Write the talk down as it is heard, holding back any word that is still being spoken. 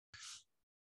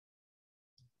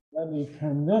let me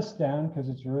turn this down because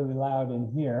it's really loud in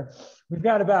here. We've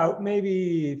got about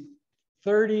maybe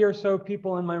 30 or so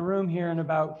people in my room here and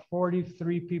about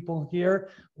 43 people here.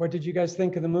 What did you guys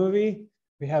think of the movie?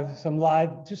 We have some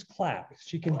live, just clap.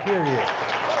 She can hear you.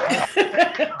 Just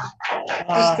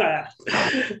clap.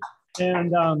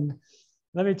 And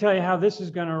let me tell you how this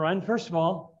is going to run. First of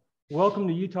all, welcome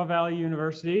to Utah Valley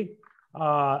University.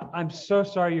 I'm so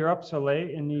sorry you're up so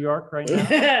late in New York right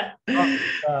now.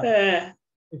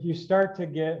 If you start to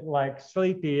get like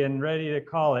sleepy and ready to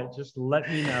call it, just let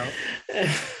me know.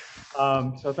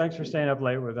 So thanks for staying up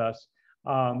late with us.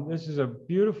 This is a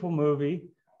beautiful movie.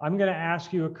 I'm going to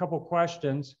ask you a couple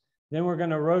questions. Then we're going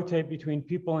to rotate between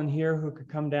people in here who could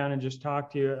come down and just talk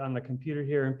to you on the computer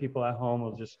here, and people at home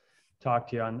will just talk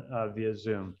to you on via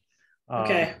Zoom.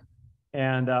 Okay.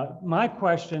 And my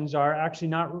questions are actually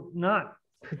not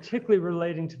particularly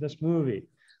relating to this movie.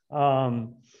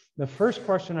 The first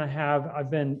question I have,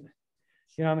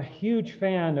 I'm a huge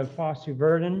fan of Fosse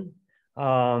Verndon,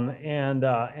 and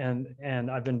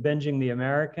I've been binging The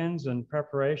Americans in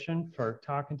preparation for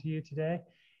talking to you today.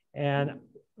 And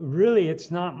really,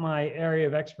 it's not my area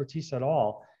of expertise at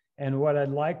all. And what I'd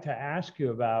like to ask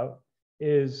you about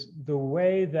is the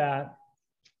way that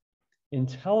in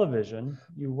television,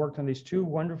 you worked on these two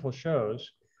wonderful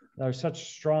shows that are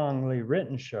such strongly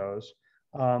written shows.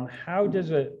 How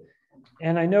does it,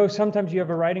 and I know sometimes you have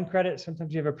a writing credit,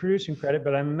 sometimes you have a producing credit,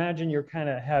 but I imagine you're kind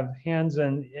of have hands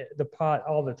in the pot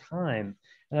all the time.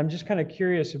 And I'm just kind of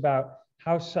curious about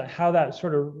how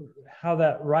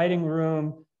that writing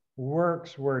room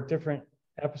works, where different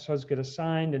episodes get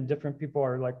assigned and different people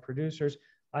are like producers.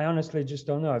 I honestly just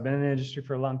don't know. I've been in the industry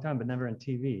for a long time, but never in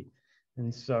TV.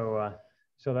 And so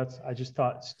I just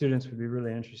thought students would be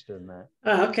really interested in that.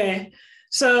 Oh, okay.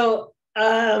 So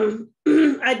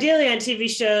ideally on TV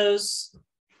shows,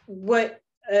 what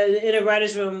in a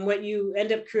writer's room, what you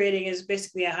end up creating is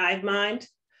basically a hive mind.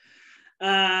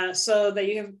 So that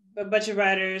you have a bunch of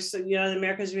writers, in the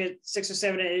Americans, we had 6 or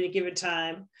 7 at any given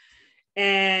time.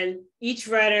 And each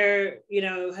writer,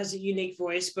 has a unique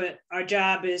voice, but our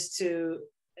job is to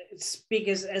speak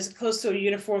as close to a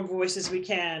uniform voice as we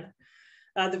can.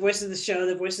 The voice of the show,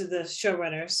 the voice of the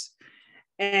showrunners.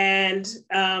 And,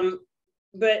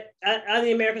 but on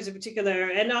the Americans in particular,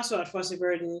 and also at Fosse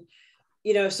Verndon,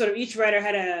 sort of each writer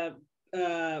had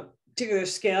a particular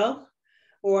skill,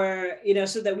 or,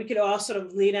 so that we could all sort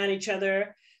of lean on each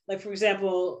other. Like, for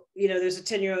example, there was a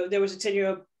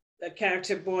 10-year-old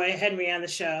character boy, Henry, on the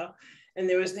show. And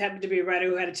there happened to be a writer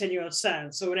who had a 10-year-old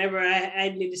son. So whenever I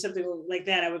needed something like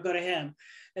that, I would go to him.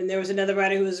 And there was another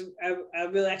writer who was a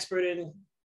real expert in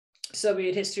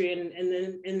Soviet history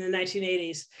in the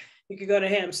 1980s. You could go to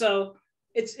him. So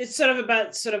it's sort of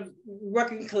about sort of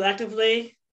working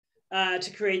collectively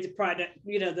to create the product,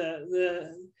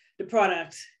 the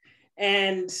product.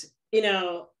 And,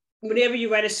 whenever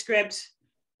you write a script,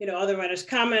 other writers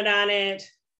comment on it.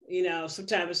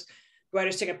 Sometimes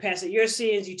writers take a pass at your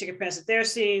scenes, you take a pass at their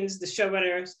scenes, the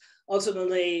showrunners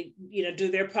ultimately, do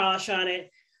their polish on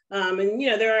it. And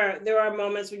there are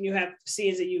moments when you have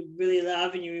scenes that you really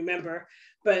love and you remember,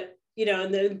 but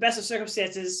in the best of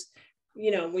circumstances,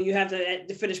 when you have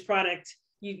the finished product,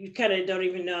 you kind of don't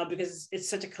even know, because it's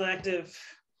such a collective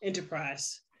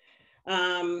enterprise.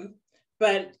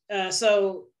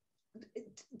 So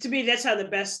to me, that's how the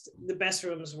best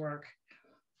rooms work.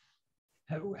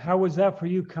 How was that for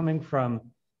you, coming from,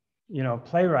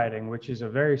 playwriting, which is a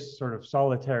very sort of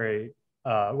solitary,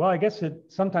 well, I guess it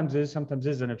sometimes is, sometimes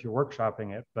isn't if you're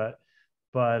workshopping it, but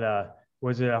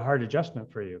was it a hard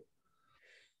adjustment for you?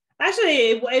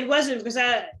 Actually, it wasn't, because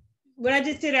when I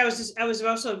did theater, I was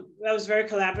very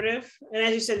collaborative. And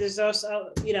as you said, there's also,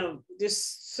 there's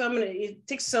so many, it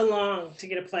takes so long to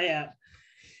get a play out.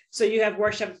 So you have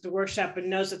workshop after workshop and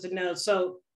notes after notes.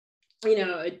 So,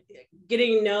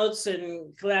 getting notes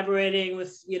and collaborating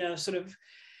with, sort of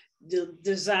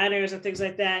designers and things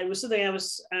like that, it was something I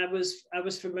was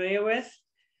familiar with.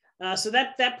 So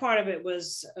that part of it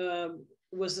was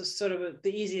the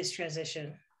easiest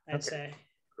transition, I'd say.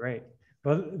 Great.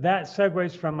 Well, that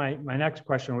segues from my next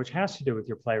question, which has to do with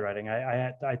your playwriting. I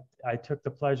had the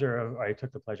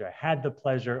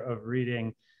pleasure of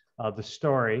reading The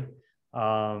Story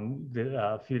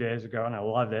a few days ago, and I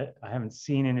loved it. I haven't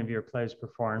seen any of your plays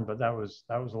performed, but that was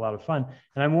a lot of fun.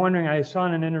 And I'm wondering, I saw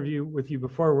in an interview with you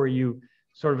before where you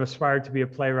sort of aspired to be a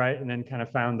playwright and then kind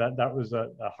of found that was a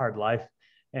hard life,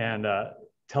 and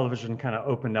television kind of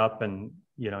opened up, and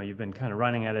you've been kind of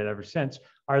running at it ever since.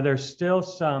 Are there still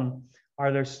some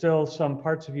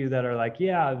parts of you that are like,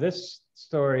 yeah, this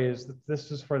story is that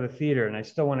this is for the theater and I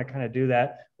still want to kind of do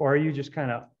that? Or are you just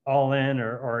kind of all in,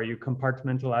 or are you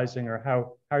compartmentalizing, or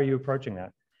how are you approaching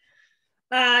that?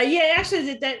 Yeah,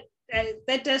 actually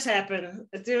that does happen.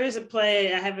 There is a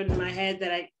play I have in my head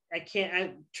that I can't,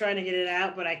 I'm trying to get it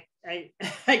out, but I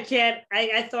can't.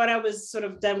 I thought I was sort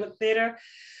of done with theater,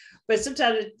 but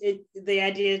sometimes the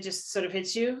idea just sort of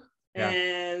hits you. Yeah.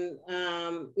 And,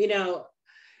 you know,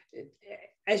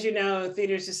 as you know,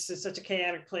 theater is just such a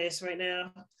chaotic place right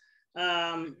now.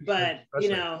 But, you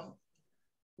know,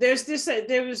 there was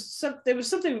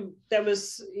something that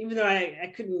was, even though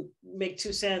I couldn't make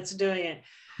 2 cents doing it,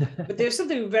 but there's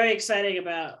something very exciting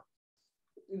about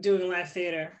doing live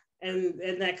theater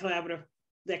and that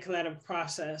collaborative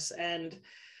process. And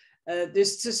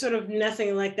there's just sort of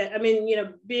nothing like that. I mean, you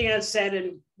know, being on set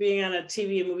and being on a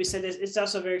TV and movie set, it's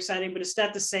also very exciting, but it's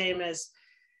not the same as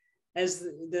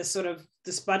the sort of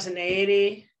the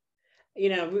spontaneity. You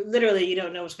know, literally, you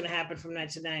don't know what's going to happen from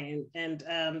night to night. And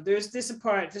there's a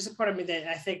part of me that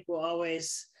I think will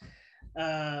always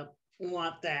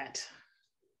want that.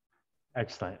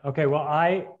 Excellent. Okay, well,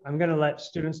 I'm going to let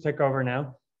students take over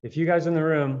now. If you guys in the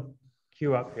room,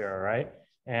 queue up here, all right?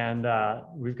 And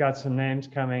we've got some names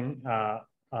coming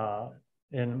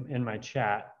in my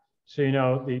chat. So, you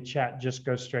know, the chat just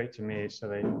goes straight to me, so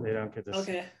they don't get to see.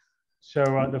 Okay.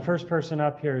 So the first person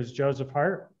up here is Joseph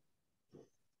Hart.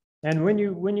 And when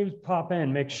you pop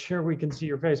in, make sure we can see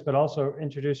your face, but also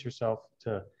introduce yourself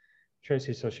to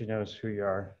Tracy so she knows who you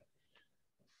are.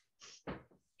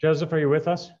 Joseph, are you with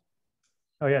us?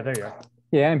 Oh yeah, there you are.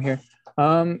 Yeah, I'm here.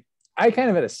 I kind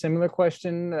of had a similar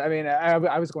question. I mean,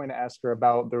 I was going to ask her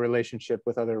about the relationship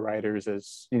with other writers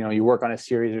as, you know, you work on a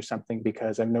series or something,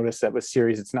 because I've noticed that with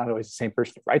series, it's not always the same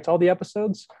person who writes all the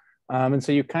episodes. And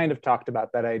so you kind of talked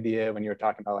about that idea when you were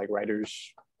talking about like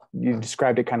writers. You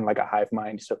described it kind of like a hive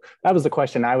mind. So that was the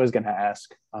question I was going to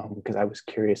ask, because I was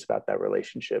curious about that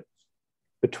relationship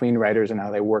between writers and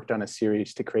how they worked on a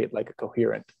series to create like a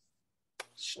coherent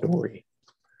story.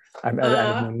 I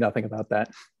know nothing about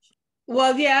that.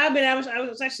 Well, yeah, I mean, I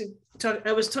was actually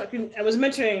I was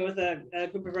mentoring with a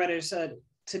group of writers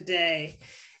today,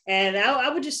 and I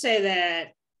would just say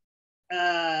that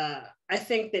I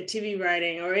think that TV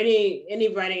writing or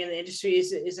any writing in the industry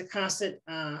is a constant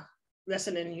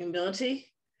lesson in humility.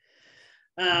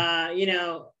 You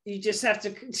know, you just have to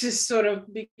just sort of,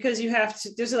 because you have to,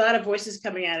 there's a lot of voices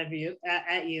coming out of you,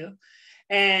 at you.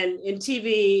 And in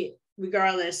TV,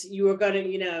 regardless, you are going to,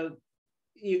 you know,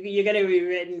 you're going to be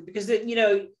written, because, you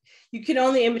know, you can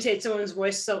only imitate someone's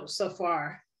voice so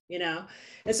far, you know?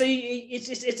 And so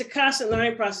it's a constant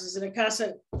learning process and a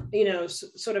constant, you know,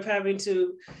 sort of having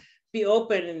to be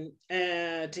open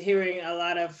and to hearing a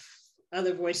lot of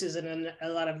other voices and a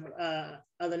lot of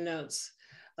other notes.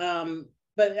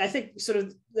 But I think sort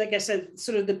of, like I said,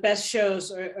 sort of the best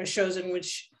shows are shows in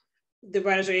which the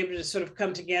writers are able to sort of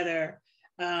come together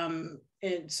and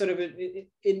sort of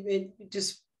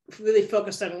just really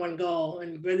focused on one goal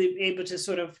and really able to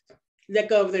sort of let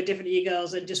go of their different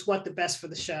egos and just want the best for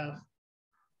the show.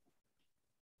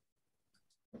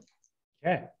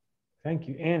 Okay, thank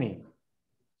you, Annie.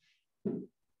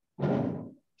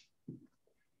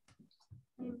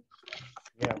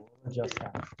 Yeah, we'll adjust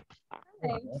that.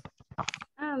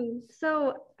 Hi.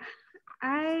 So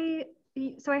I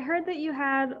heard that you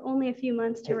had only a few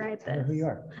months to write this. Who you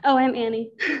are? Oh, I'm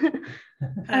Annie.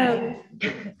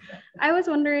 I was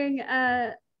wondering,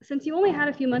 since you only had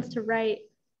a few months to write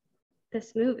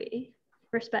this movie,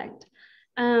 Respect,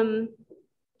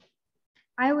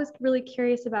 I was really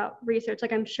curious about research.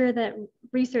 Like, I'm sure that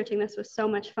researching this was so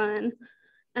much fun,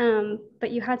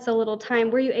 but you had so little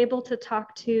time. Were you able to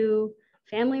talk to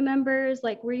family members?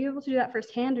 Like, were you able to do that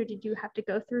firsthand, or did you have to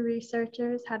go through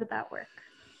researchers? How did that work?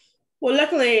 Well,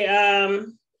 luckily,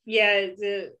 yeah,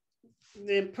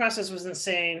 the process was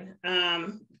insane.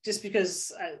 Just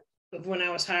because of when I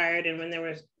was hired and when they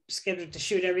were scheduled to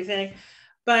shoot everything.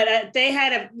 But they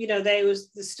had a, you know, the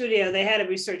studio, they had a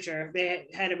researcher. They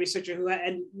had a researcher who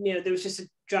had, you know, there was just a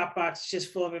Dropbox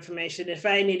just full of information. If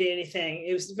I needed anything,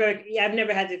 it was I've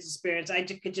never had this experience. I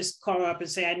could just call up and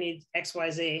say, I need X, Y,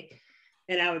 Z,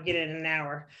 and I would get it in an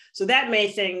hour. So that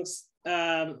made things,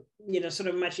 you know, sort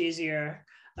of much easier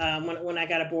when I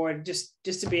got aboard, just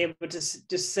to be able to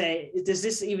just say, does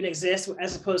this even exist?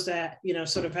 As opposed to, you know,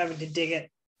 sort of having to dig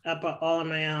it up all on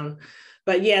my own.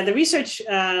 But yeah, the research,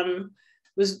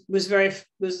 was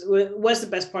the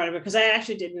best part of it, because I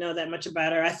actually didn't know that much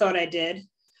about her. I thought I did,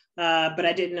 but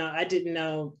I didn't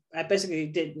know. I basically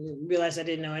didn't realize I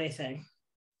didn't know anything.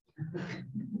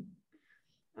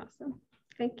 Awesome,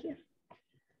 thank you.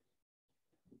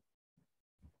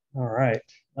 All right.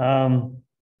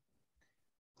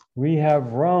 We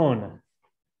have Roan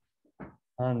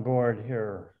on board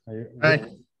here. Hi.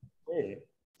 Hey.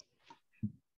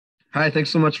 Hi, thanks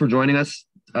so much for joining us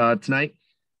tonight.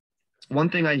 One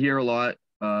thing I hear a lot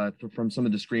from some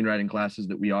of the screenwriting classes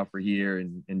that we offer here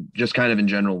and just kind of in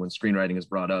general when screenwriting is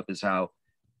brought up is how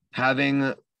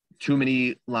having too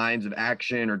many lines of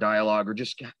action or dialogue or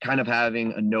just kind of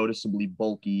having a noticeably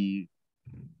bulky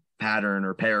pattern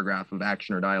or paragraph of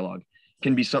action or dialogue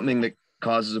can be something that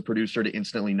causes a producer to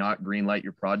instantly not greenlight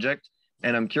your project.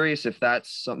 And I'm curious if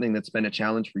that's something that's been a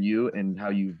challenge for you and how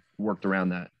you've worked around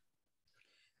that.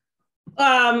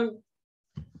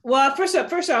 Well, first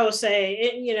I will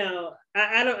say,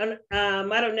 I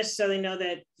don't necessarily know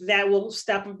that will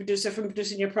stop a producer from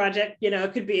producing your project.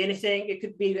 It could be anything. It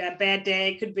could be a bad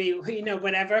day. It could be,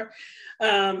 whatever.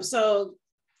 So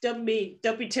don't be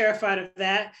terrified of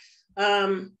that.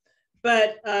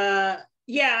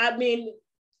 Yeah, I mean,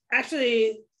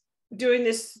 actually doing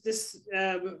this,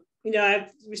 I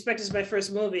respect this as my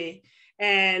first movie,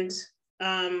 and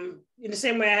in the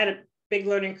same way I had a big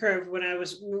learning curve when I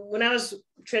was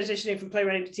transitioning from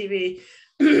playwriting to TV.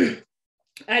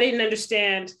 I didn't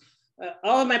understand.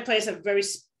 All of my plays have very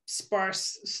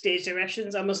sparse stage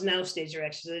directions, almost no stage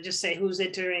directions. I just say who's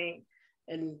entering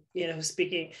and who's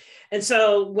speaking. And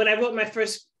so when I wrote my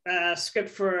first script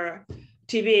for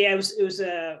TV, it was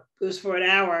for an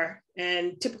hour,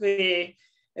 and typically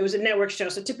it was a network show.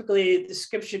 So typically the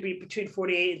script should be between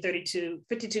 48 and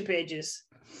 52 pages.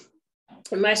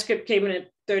 And my script came in at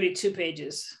 32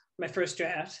 pages, my first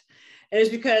draft. And it was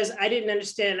because I didn't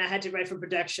understand I had to write for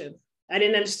production. I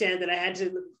didn't understand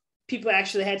that people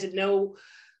actually had to know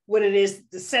what it is,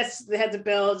 the sets they had to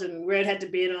build and where it had to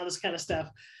be and all this kind of stuff.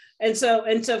 And so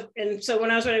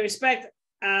when I was writing Respect,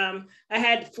 I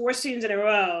had 4 scenes in a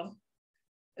row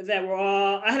that were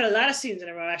all, I had a lot of scenes in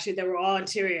a row actually that were all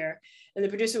interior. And the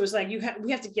producer was like,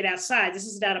 we have to get outside. This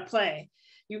is not a play.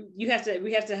 We have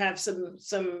to have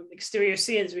some exterior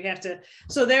scenes. We have to,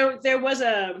 so there was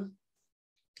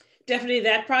definitely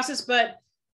that process, but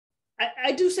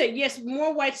I do say, yes,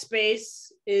 more white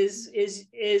space is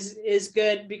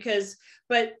good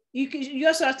but you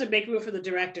also have to make room for the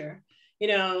director.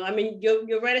 I mean,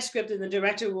 you'll write a script and the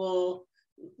director will,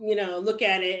 look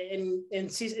at it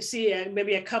and see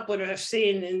maybe a couplet or a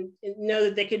scene and know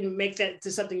that they can make that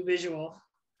to something visual.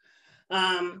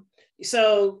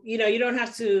 So, you don't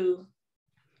have to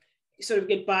sort of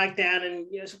get bogged down, and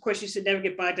of course you should never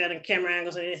get bogged down in camera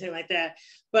angles or anything like that.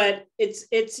 But you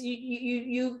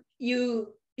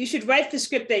should write the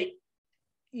script that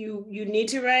you need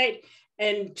to write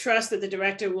and trust that the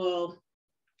director will.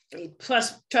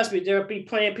 Plus, trust me, there'll be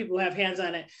plenty of people who have hands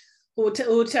on it who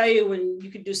will tell you when you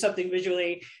can do something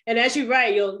visually. And as you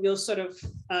write, you'll sort of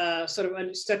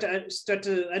start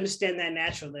to understand that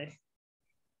naturally.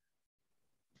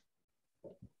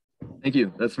 Thank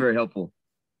you. That's very helpful.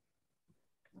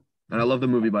 And I love the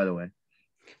movie, by the way.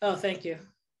 Oh, thank you.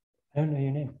 I don't know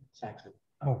your name. Saxon.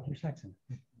 Oh, you're Saxon.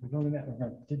 We've only met.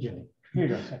 Did you? Here you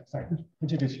go. Sorry.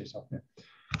 Introduce yourself. Yeah.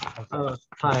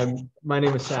 Hi, my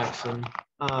name is Saxon.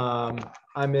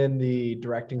 I'm in the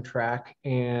directing track,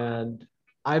 and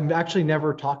I've actually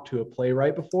never talked to a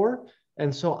playwright before.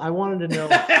 And so I wanted to know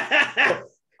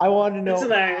how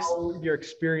your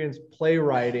experience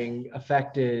playwriting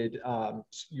affected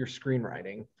your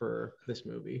screenwriting for this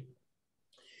movie.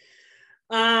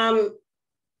 Well,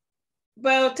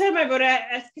 time I wrote,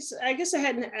 I guess I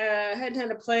hadn't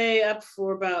had a play up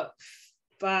for about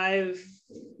 5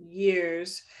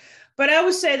 years, but I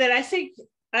would say that I think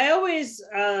I always,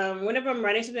 whenever I'm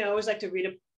writing something, I always like to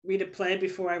read a play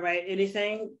before I write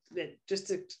anything, just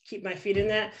to keep my feet in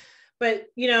that. But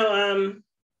theater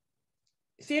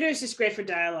is just great for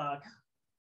dialogue,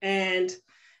 and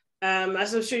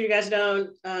as I'm sure you guys know,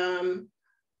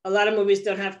 a lot of movies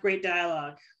don't have great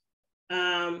dialogue.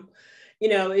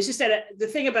 It's just that the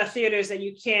thing about theater is that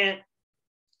you can't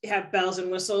have bells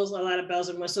and whistles, a lot of bells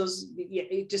and whistles,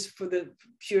 just for the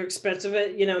pure expense of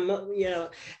it.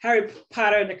 Harry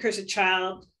Potter and the Cursed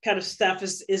Child kind of stuff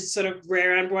is sort of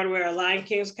rare on Broadway, or Lion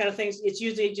King's kind of things. It's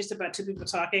usually just about 2 people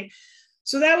talking.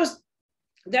 So that was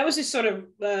just sort of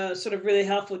really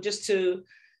helpful, just to,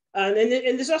 and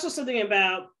there's also something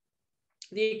about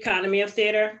the economy of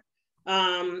theater.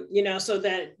 So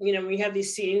that, we have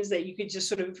these scenes that you could just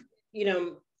sort of,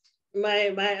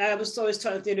 I was always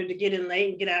taught in theater to get in late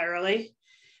and get out early.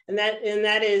 And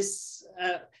that is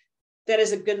a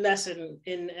good lesson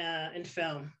in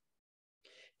film,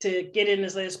 to get in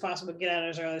as late as possible, get out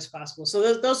as early as possible.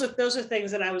 So those are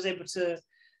things that I was able to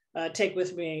take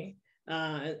with me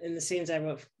in the scenes I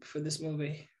wrote for this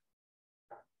movie.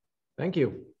 Thank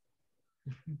you.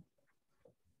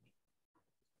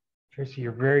 Tracey,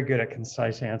 you're very good at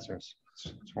concise answers.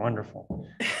 It's wonderful.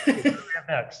 Who do we have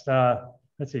next?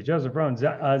 Let's see, Joseph Rohn,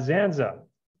 Zanza.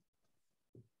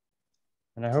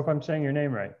 And I hope I'm saying your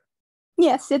name right.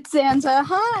 Yes, it's Zanza.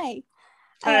 Hi.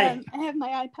 Hi. I have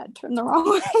my iPad turned the wrong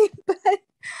way, but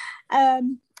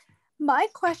my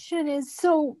question is,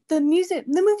 so the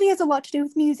movie has a lot to do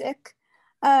with music.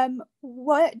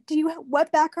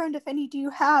 What background, if any, do you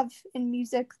have in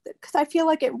music? Because I feel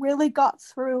like it really got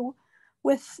through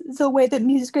with the way that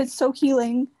music is so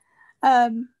healing,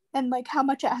 and like how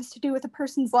much it has to do with a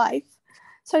person's life.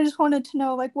 So I just wanted to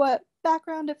know like what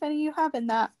background, if any, you have in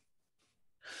that.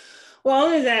 Well,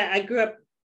 only that I grew up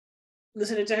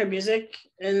listening to her music,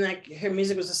 and like her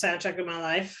music was the soundtrack of my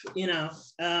life. You know,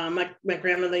 my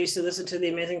grandmother used to listen to the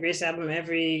Amazing Grace album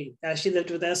she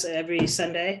lived with us every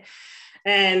Sunday.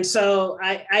 And so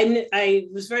I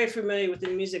was very familiar with the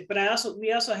music, but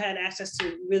we also had access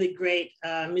to really great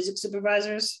music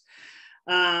supervisors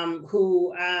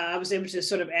who I was able to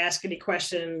sort of ask any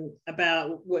question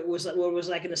about what was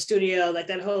like in the studio, like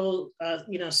that whole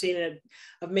scene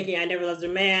of making I Never Loved a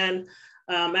Man.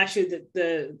 Actually,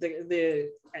 the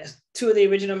two of the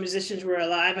original musicians were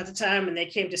alive at the time, and they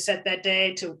came to set that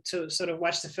day to sort of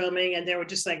watch the filming, and they were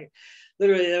just like,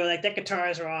 literally, they were like, that guitar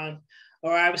is wrong.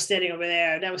 Or I was standing over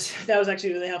there. That was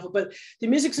actually really helpful. But the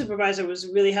music supervisor was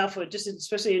really helpful, just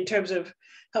especially in terms of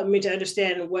helping me to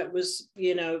understand what was,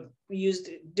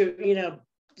 used, the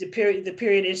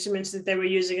period instruments that they were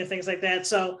using and things like that.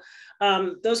 So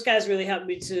those guys really helped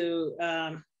me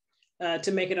to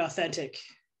make it authentic.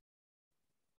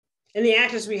 And the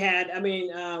actors we had,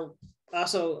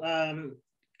 also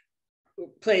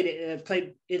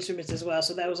played instruments as well.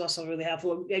 So that was also really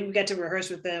helpful. And we got to rehearse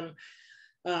with them.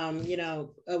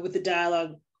 With the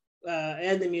dialogue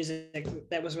and the music,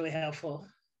 that was really helpful.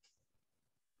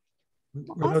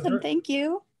 Awesome, thank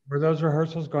you. Were those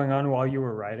rehearsals going on while you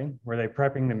were writing? Were they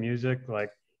prepping the music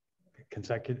like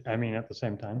consecutive? I mean, at the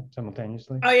same time,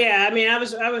 simultaneously? Oh yeah, I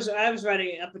was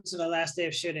writing up until the last day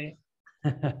of shooting.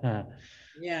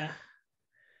 Yeah,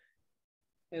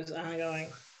 it was ongoing.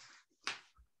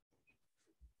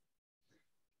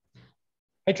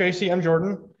 Hey Tracey, I'm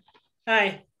Jordan.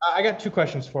 Hi. I got two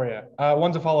questions for you.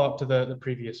 One's a follow-up to the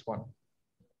previous one.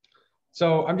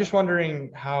 So I'm just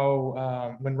wondering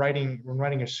how, when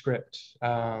writing a script,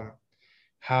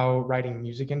 how writing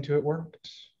music into it worked,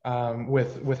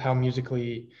 with how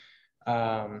musically,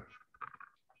 I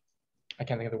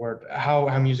can't think of the word,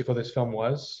 how musical this film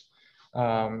was.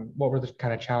 What were the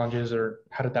kind of challenges, or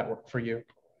how did that work for you?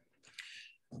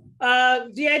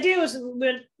 The idea was,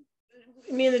 when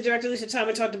me and the director Lisa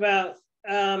Thomas talked about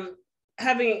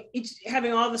having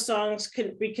all the songs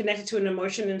could be connected to an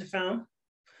emotion in the film.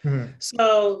 Mm-hmm.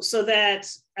 So that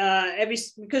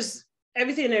because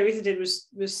everything Aretha did was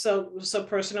so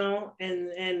personal,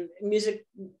 and music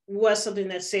was something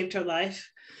that saved her life.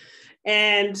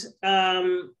 And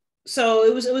so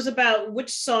it was about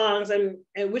which songs and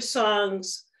which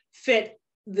songs fit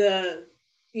the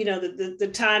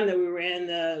time that we were in,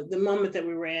 the moment that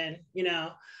we were in,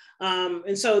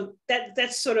 and so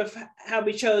that's sort of how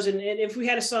we chose. And if we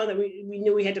had a song that we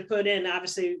knew we had to put in,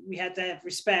 obviously we had to have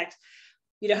respect.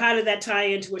 How did that tie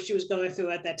into what she was going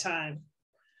through at that time?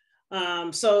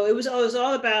 So it was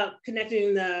all about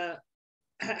connecting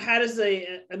how does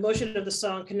the emotion of the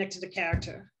song connect to the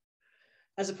character,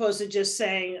 as opposed to just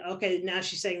saying, okay, now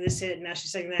she's saying this hit, now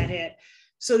she's saying that hit,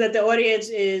 so that the audience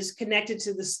is connected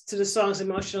to the songs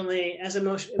emotionally as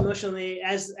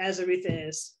Aretha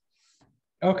is.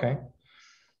 Okay.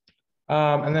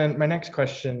 And then my next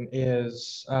question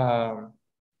is,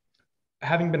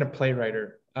 having been a playwright,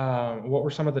 what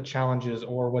were some of the challenges,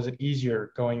 or was it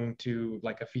easier going to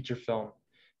like a feature film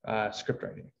script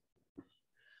writing?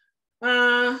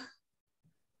 I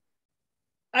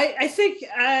think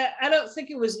I don't think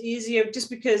it was easier,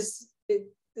 just because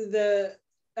I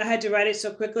had to write it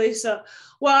so quickly. So,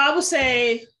 well, I will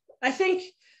say, I think,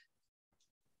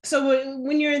 so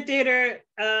when you're in theater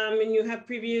and you have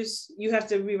previews, you have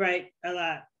to rewrite a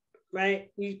lot, right?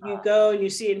 You go and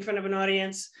you see it in front of an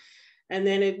audience, and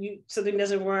then something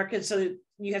doesn't work, and so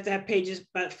you have to have pages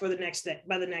by the next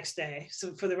day.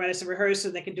 So for the writers to rehearse,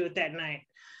 so they can do it that night.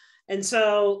 And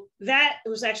so that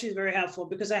was actually very helpful,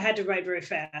 because I had to write very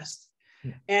fast.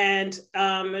 And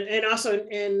also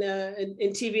in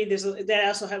TV, that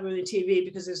also happened in TV,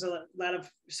 because there's a lot of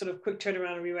sort of quick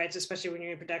turnaround and rewrites, especially when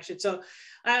you're in production. So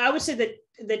I would say that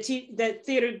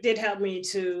theater did help me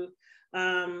to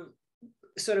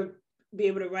sort of be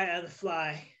able to write on the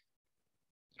fly.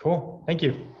 Cool, thank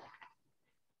you.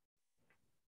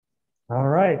 All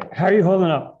right, how are you holding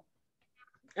up?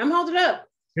 I'm holding up.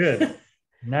 Good.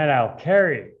 Night Owl,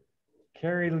 Carrie.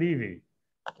 Carrie Levy.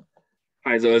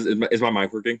 Hi, so is my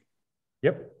mic working?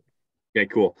 Yep. Okay,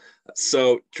 cool.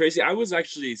 So Tracy, I was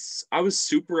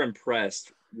super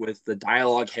impressed with the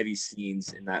dialogue heavy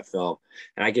scenes in that film,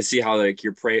 and I can see how like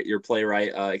your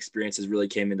playwright experiences really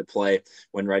came into play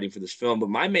when writing for this film. But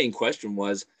my main question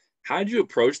was, how did you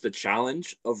approach the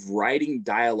challenge of writing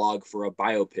dialogue for a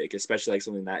biopic, especially like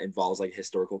something that involves like a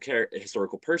historical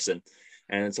person,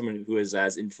 and someone who is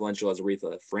as influential as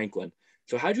Aretha Franklin?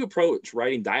 So how did you approach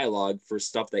writing dialogue for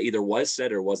stuff that either was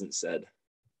said or wasn't said,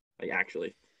 like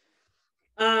actually?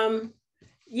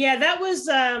 Yeah, that was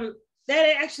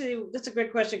that's a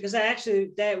great question, because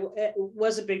that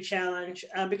was a big challenge,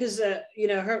 because you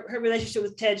know, her relationship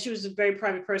with Ted, she was a very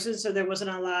private person, so there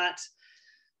wasn't a lot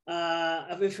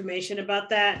of information about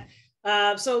that.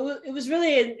 So it was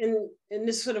really and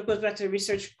this sort of goes back to the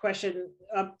research question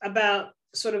about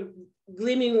sort of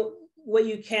gleaming what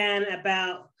you can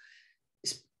about.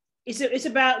 It's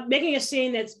about making a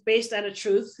scene that's based on a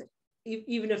truth,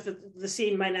 even if the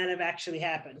scene might not have actually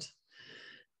happened,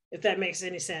 if that makes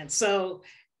any sense. So,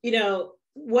 you know,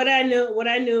 what I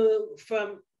knew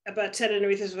from about Ted and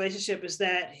Aretha's relationship is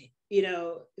that, you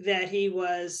know, that he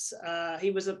was a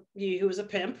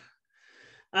pimp,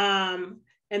 and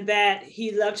that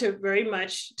he loved her very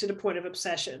much to the point of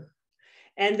obsession.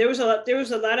 And there was a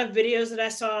lot of videos that I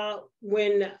saw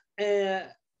when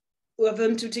of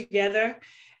them two together.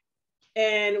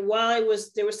 And while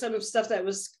there was some stuff that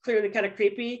was clearly kind of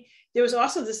creepy, there was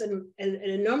also this an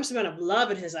enormous amount of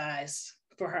love in his eyes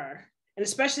for her, and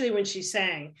especially when she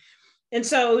sang. And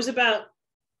so it was about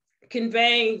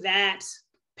conveying that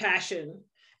passion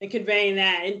and conveying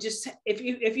that. And just if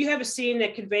you have a scene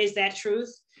that conveys that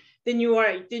truth, then you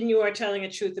are telling a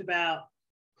truth about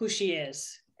who she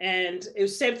is. And it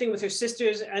was the same thing with her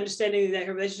sisters, understanding that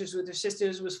her relationships with her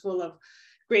sisters was full of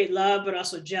great love, but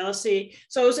also jealousy.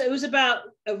 So it was about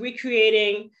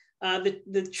recreating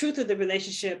the truth of the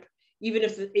relationship, even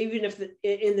if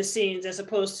in the scenes, as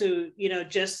opposed to, you know,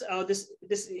 just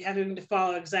this having to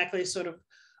follow exactly sort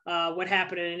of what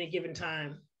happened at any given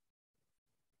time.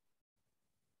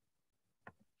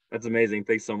 That's amazing.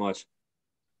 Thanks so much.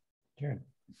 Jared.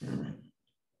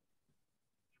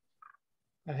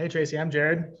 Hey Tracy, I'm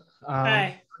Jared.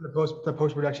 Hi. The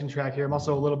post-production track here. I'm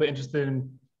also a little bit interested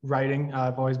in writing.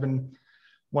 I've always been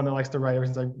one that likes to write ever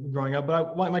since I'm growing up.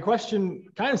 But my question,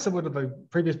 kind of similar to the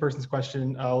previous person's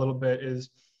question a little bit, is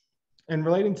in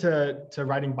relating to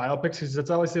writing biopics, because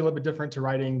it's obviously a little bit different to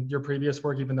writing your previous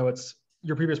work, even though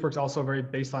your previous work's also very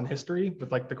based on history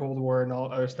with like the Cold War and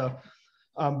all other stuff.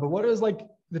 But what is like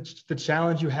the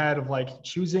challenge you had of like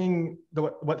choosing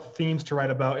what themes to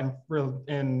write about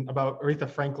in about Aretha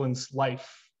Franklin's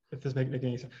life, if this makes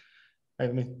any sense? Right,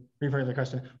 let me rephrase the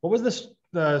question. What was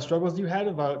the struggles you had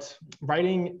about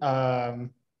writing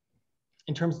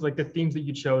in terms of like the themes that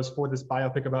you chose for this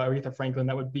biopic about Aretha Franklin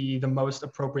that would be the most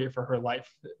appropriate for her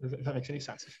life, if that makes any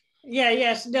sense? Yeah,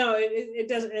 yes, no,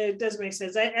 it does make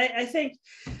sense. I think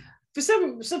for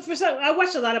some, I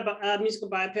watched a lot of musical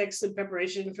biopics in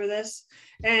preparation for this,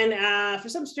 and for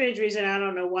some strange reason, I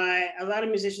don't know why, a lot of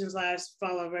musicians' lives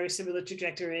follow a very similar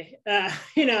trajectory.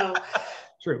 You know,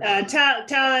 True.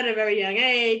 Talent at a very young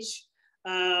age,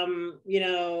 you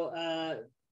know,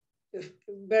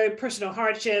 very personal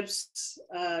hardships,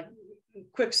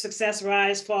 quick success,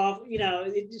 rise, fall. You know,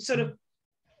 it sort of,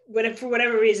 for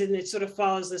whatever reason, it sort of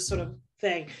follows this sort of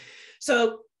thing.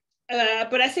 So.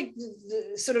 But I think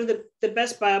the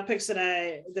best biopics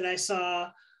that I saw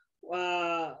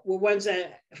were ones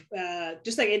that,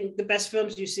 just like in the best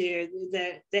films you see,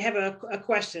 that they have a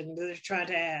question that they're trying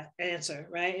to answer,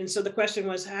 right? And so the question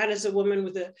was, how does a woman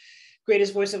with the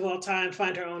greatest voice of all time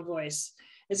find her own voice?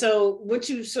 And so once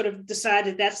you sort of decide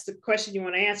that that's the question you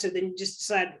want to answer, then you just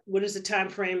decide what is the time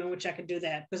frame in which I can do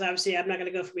that? Because obviously I'm not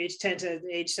going to go from age 10 to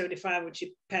age 75 when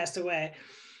she passed away.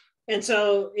 And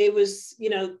so it was, you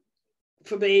know,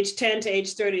 from age 10 to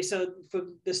age 30. So for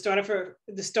the start of her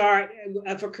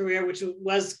career, which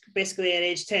was basically at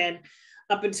age 10,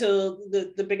 up until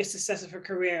the biggest success of her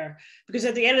career. Because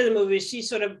at the end of the movie, she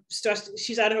sort of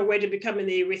she's on her way to becoming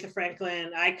the Aretha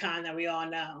Franklin icon that we all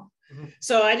know. Mm-hmm.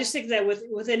 So I just think that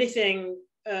with anything,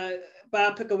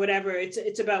 biopic or whatever,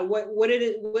 it's about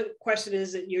what question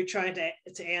is that you're trying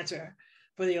to answer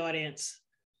for the audience.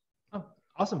 Oh,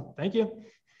 awesome. Thank you.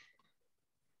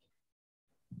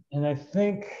 And I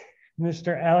think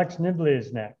Mr. Alex Nibley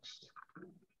is next.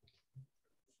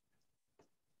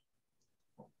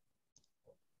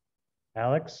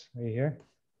 Alex, are you here?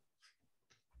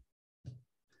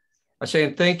 I'm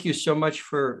saying thank you so much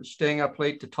for staying up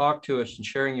late to talk to us and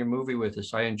sharing your movie with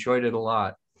us. I enjoyed it a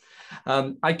lot.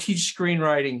 I teach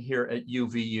screenwriting here at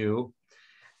UVU,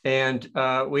 And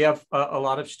we have a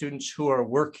lot of students who are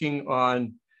working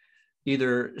on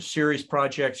either series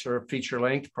projects or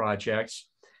feature-length projects.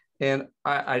 And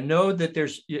I know that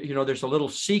there's a little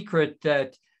secret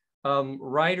that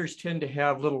writers tend to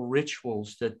have little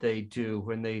rituals that they do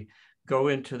when they go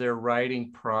into their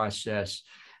writing process.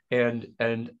 And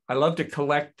I love to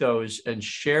collect those and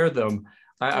share them.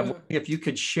 I'm wondering if you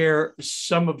could share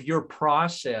some of your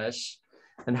process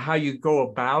and how you go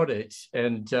about it.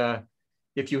 And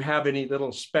if you have any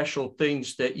little special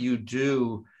things that you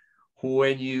do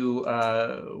when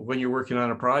you're working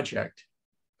on a project.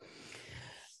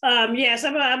 Yes,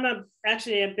 I'm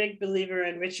actually a big believer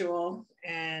in ritual,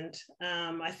 and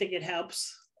I think it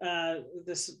helps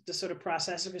this sort of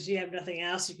process, because you have nothing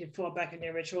else, you can fall back in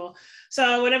your ritual.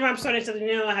 So whenever I'm starting something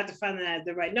new, I have to find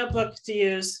the right notebook to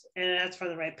use, and I have to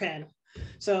find the right pen.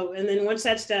 So, and then once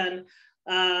that's done,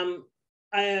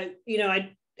 I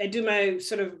do my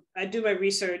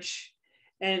research,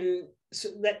 and so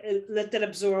let that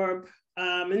absorb.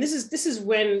 And this is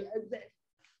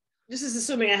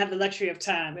assuming I have the luxury of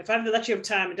time. If I have the luxury of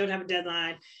time and don't have a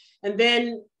deadline, and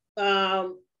then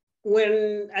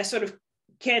when I sort of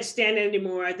can't stand it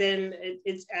anymore, then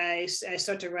I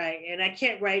start to write. And I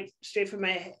can't write straight from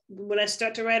my head. When I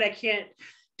start to write, I can't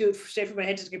do it straight from my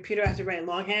head to the computer. I have to write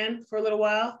longhand for a little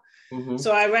while. Mm-hmm.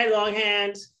 So I write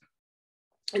longhand,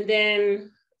 and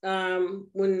then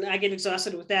when I get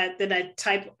exhausted with that, then I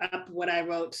type up what I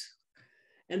wrote.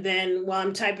 And then while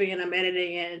I'm typing and I'm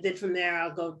editing it, and then from there,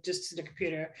 I'll go just to the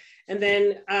computer. And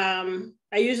then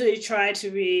I usually try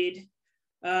to read,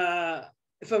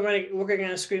 if I'm working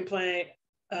on a screenplay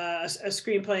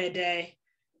a day,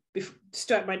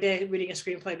 start my day reading a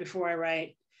screenplay before I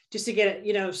write, just to get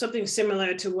something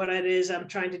similar to what it is I'm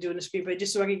trying to do in a screenplay,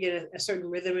 just so I can get a certain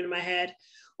rhythm in my head.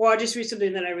 Or I'll just read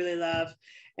something that I really love.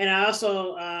 And I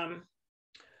also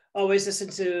always listen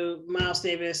to Miles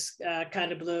Davis,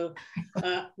 Kind of Blue,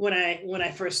 when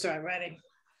I first start writing.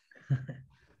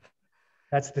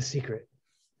 That's the secret.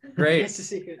 Great. That's the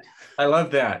secret. I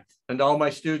love that. And all my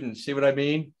students, see what I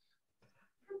mean?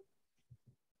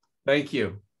 Thank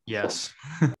you. Yes.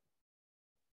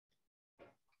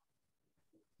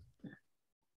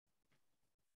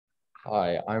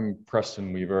 Hi, I'm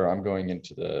Preston Weaver. I'm going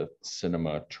into the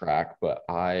cinema track, but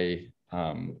I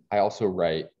also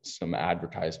write some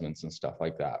advertisements and stuff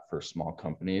like that for small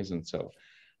companies. And so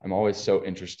I'm always so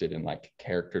interested in like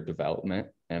character development,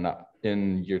 and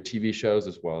in your TV shows,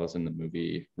 as well as in the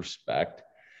movie Respect,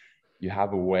 you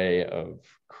have a way of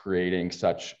creating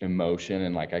such emotion.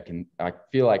 And like, I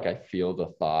feel like I feel the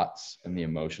thoughts and the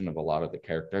emotion of a lot of the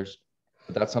characters,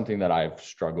 but that's something that I've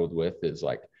struggled with, is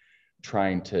like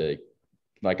trying to,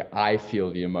 like, I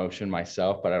feel the emotion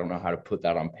myself, but I don't know how to put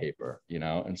that on paper,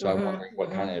 And so I'm wondering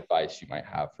what kind of advice you might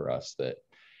have for us that,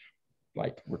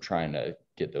 like, we're trying to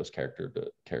get those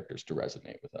characters to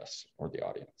resonate with us or the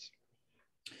audience.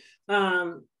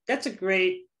 That's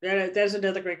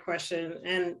another great question.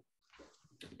 And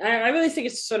I really think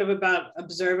it's sort of about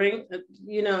observing,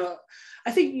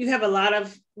 I think you have a lot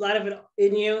of it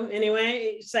in you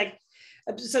anyway. It's like,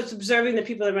 so it's observing the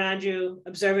people around you,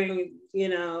 observing,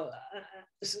 the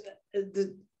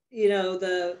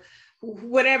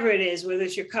whatever it is, whether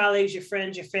it's your colleagues, your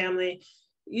friends, your family,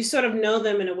 you sort of know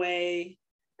them in a way.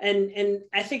 And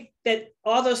I think that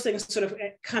all those things sort of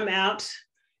come out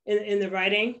in the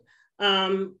writing.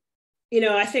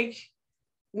 I think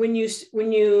when you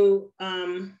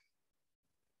don't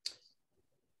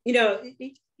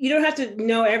have to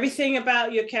know everything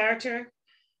about your character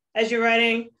as you're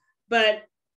writing, but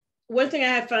one thing I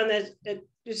have found that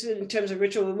just in terms of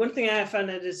ritual, one thing I have found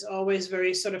that is always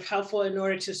very sort of helpful in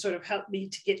order to sort of help me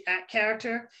to get at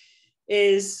character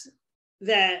is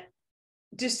that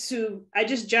I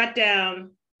just jot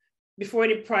down before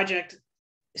any project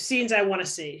scenes I want to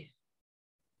see.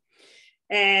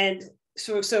 And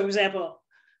so for example,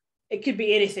 it could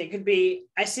be anything. It could be,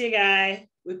 I see a guy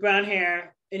with brown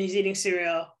hair and he's eating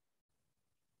cereal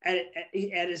at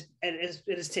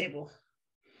his table.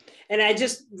 And I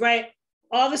just write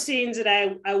all the scenes that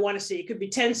I want to see. It could be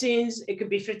 10 scenes, it could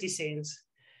be 50 scenes.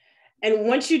 And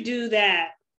once you do that,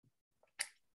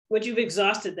 once you've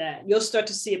exhausted that, you'll start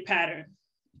to see a pattern.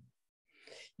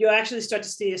 You'll actually start to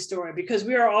see a story, because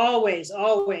we are always,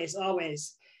 always,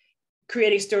 always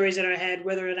creating stories in our head,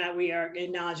 whether or not we are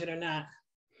acknowledge it or not.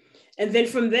 And then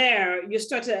from there, you'll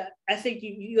start to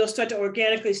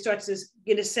organically start to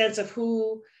get a sense of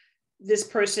who this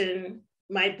person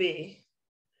might be.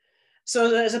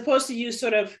 So as opposed to you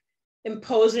sort of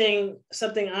imposing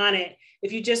something on it,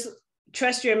 if you just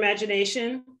trust your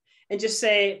imagination and just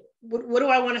say, what do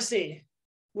I want to see?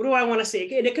 What do I want to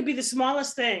see? And it could be the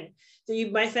smallest thing.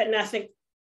 you might not think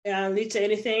lead to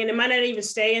anything, and it might not even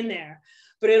stay in there,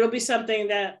 but it'll be something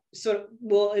that sort of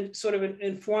will sort of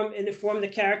inform the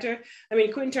character. I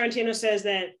mean, Quentin Tarantino says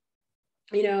that,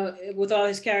 you know, with all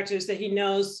his characters, that he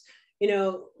knows, you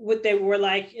know, what they were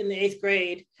like in the 8th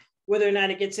grade, whether or not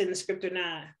it gets in the script or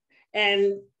not.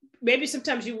 And maybe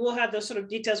sometimes you will have those sort of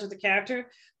details with the character,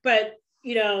 but,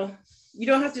 you know, you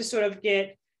don't have to sort of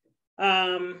get,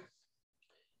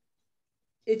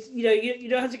 it's, you know, you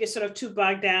don't have to get sort of too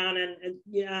bogged down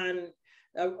and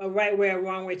a right way or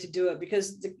wrong way to do it,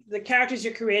 because the characters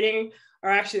you're creating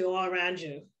are actually all around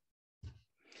you.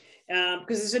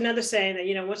 Because there's another saying that,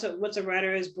 you know, once a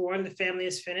writer is born, the family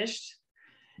is finished.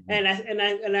 And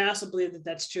I also believe that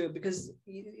that's true, because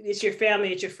it's your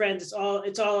family, it's your friends,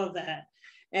 it's all of that.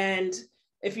 And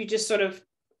if you just sort of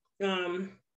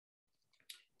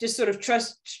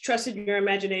trust in your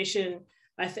imagination,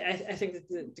 I think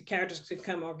that the characters could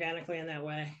come organically in that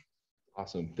way.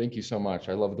 Awesome. Thank you so much.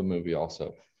 I love the movie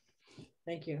also.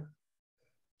 Thank you.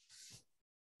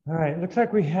 All right, looks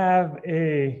like we have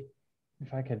if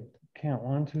I could count,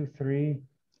 1, 2, 3.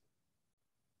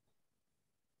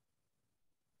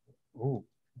 Ooh,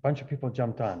 a bunch of people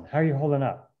jumped on. How are you holding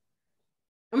up?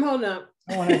 I'm holding up.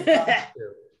 I want to talk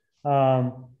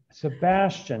to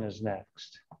Sebastian is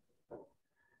next.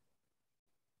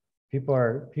 People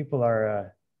are.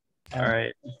 All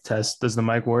right, test. Does the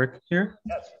mic work here?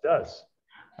 Yes, it does.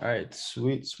 All right,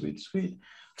 sweet.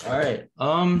 All right.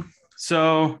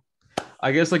 So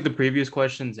I guess like the previous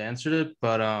questions answered it,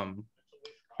 but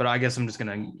I guess I'm just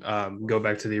gonna go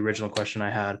back to the original question I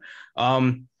had.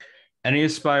 Any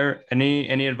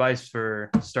advice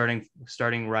for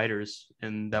starting writers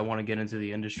and that want to get into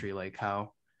the industry, like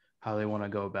how they want to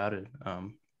go about it?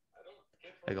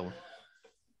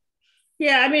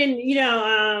 Yeah, I mean, you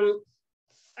know,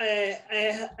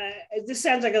 this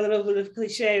sounds like a little bit of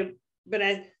cliche, but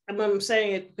I'm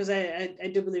saying it because I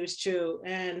do believe it's true,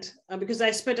 and because I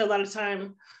spent a lot of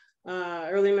time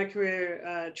early in my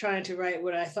career trying to write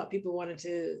what I thought people wanted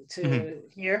to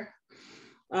hear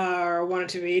or wanted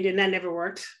to read, and that never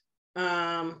worked.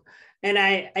 And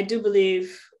I do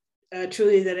believe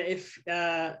truly that if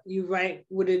you write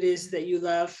what it is that you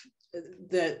love,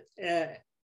 that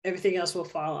everything else will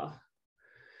follow.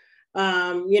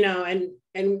 You know,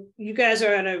 and you guys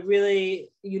are at a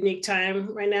really unique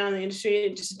time right now in the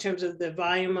industry, just in terms of the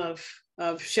volume of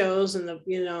shows and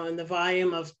the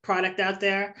volume of product out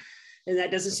there, and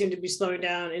that doesn't seem to be slowing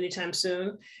down anytime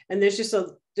soon. And there's just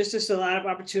a lot of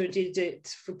opportunity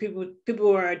for people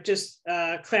who are just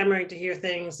clamoring to hear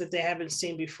things that they haven't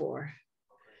seen before.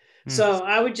 So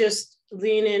I would just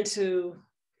lean into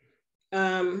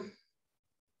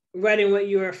writing what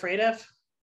you are afraid of.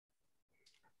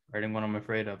 Writing what I'm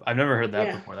afraid of. I've never heard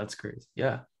that before. That's crazy.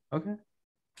 Yeah. Okay.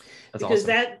 That's because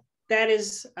awesome.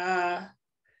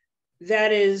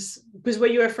 that is because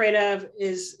what you're afraid of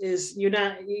is it's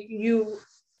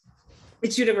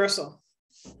universal.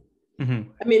 Mm-hmm.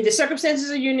 I mean, the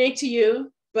circumstances are unique to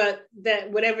you, but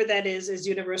that whatever that is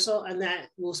universal, and that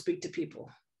will speak to people.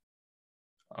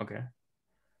 Okay.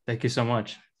 Thank you so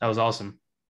much. That was awesome.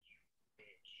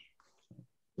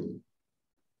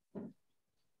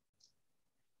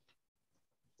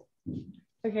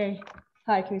 Okay.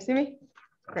 Hi, can you see me?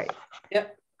 Great.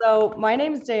 Yep. So my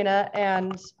name is Dana,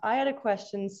 and I had a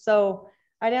question. So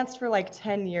I danced for like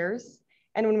 10 years,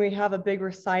 and when we have a big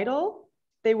recital,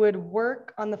 they would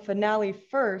work on the finale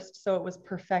first, so it was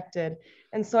perfected.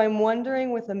 And so I'm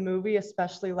wondering, with a movie,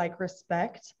 especially like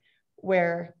Respect,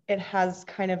 where it has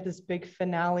kind of this big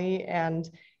finale and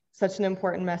such an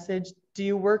important message, do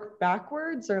you work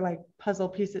backwards or like puzzle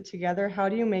piece it together? How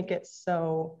do you make it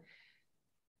so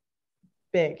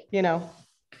big, you know?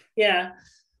 Yeah,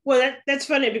 well, that's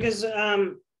funny because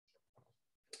whenever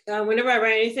I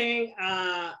write anything,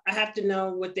 I have to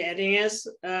know what the ending is,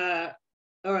 or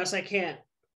else I can't.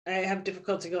 I have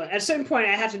difficulty going. At a certain point,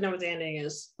 I have to know what the ending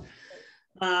is,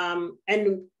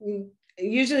 and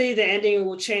usually the ending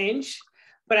will change,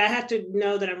 but I have to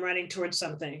know that I'm writing towards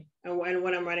something and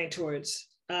what I'm writing towards.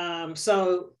 Yeah,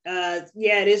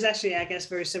 it is actually, I guess,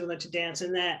 very similar to dance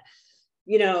in that,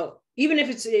 you know, even if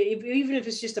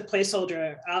it's just a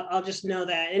placeholder, I'll just know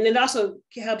that. And it also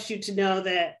helps you to know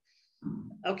that,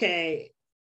 okay,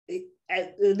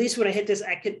 at least when I hit this,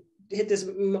 I could hit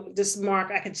this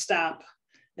mark, I could stop,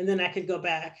 and then I could go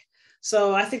back.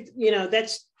 So I think, you know,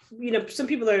 that's, you know, some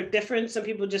people are different. Some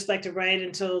people just like to write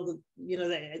until, you know,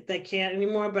 they can't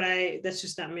anymore, but that's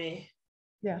just not me.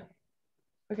 Yeah.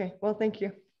 Okay, well, thank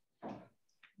you.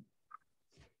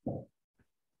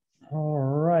 All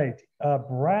right,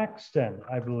 Braxton,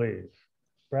 I believe.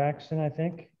 Braxton, I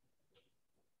think.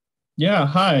 Yeah,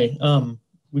 hi.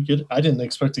 I didn't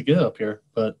expect to get up here,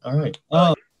 but all right.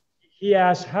 He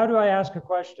asked, how do I ask a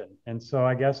question? And so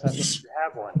I guess that means you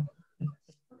have one.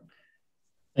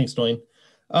 Thanks, Duane.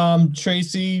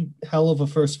 Tracey, hell of a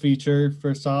first feature.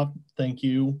 First off, thank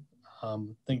you.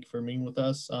 Thank you for being with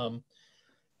us.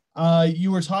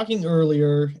 You were talking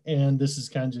earlier, and this is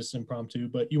kind of just impromptu,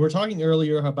 but you were talking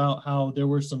earlier about how there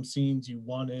were some scenes you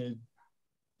wanted,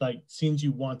 like scenes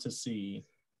you want to see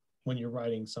when you're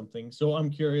writing something. So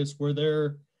I'm curious, were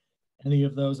there any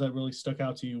of those that really stuck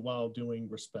out to you while doing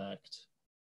Respect?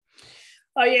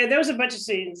 Oh yeah, there was a bunch of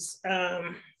scenes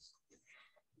I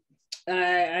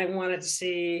wanted to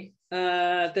see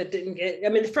that didn't get. I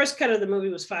mean, the first cut of the movie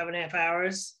was 5.5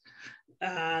 hours,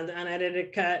 the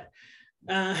unedited cut.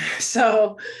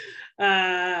 So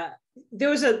there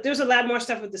was a lot more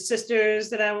stuff with the sisters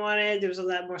that I wanted. There was a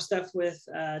lot more stuff with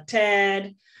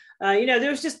Ted. There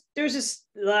was just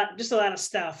a lot of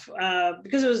stuff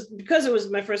because it was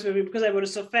my first movie, because I wrote it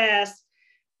so fast.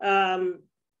 I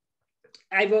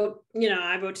wrote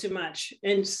too much,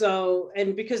 and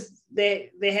because they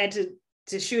had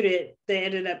to shoot it, they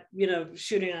ended up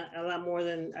shooting a lot more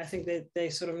than I think that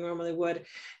they sort of normally would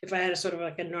if I had a sort of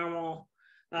like a normal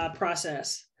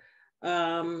process.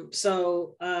 There's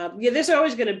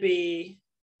always going to be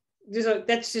there's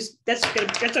always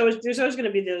going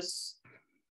to be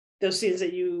those scenes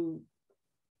that you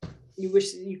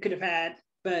wish you could have had,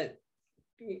 but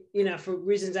for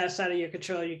reasons outside of your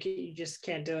control, you just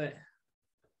can't do it.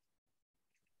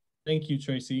 Thank you,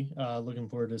 Tracey. Looking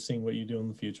forward to seeing what you do in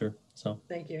the future. So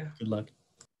thank you. Good luck.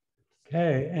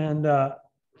 Okay, and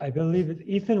I believe it's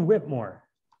Ethan Whitmore.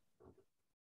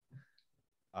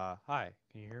 Hi,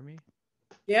 can you hear me?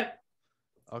 Yep.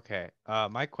 Okay,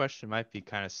 my question might be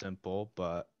kind of simple,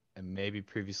 but and maybe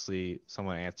previously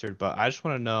someone answered, but I just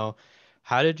want to know,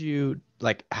 how did you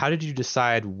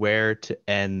decide where to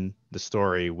end the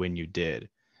story when you did?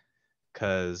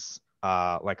 Because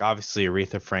obviously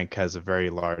Aretha Frank has a very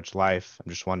large life. I'm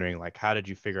just wondering, how did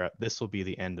you figure out this will be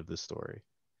the end of the story?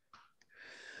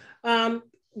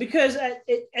 Because I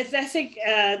think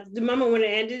the moment when it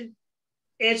ended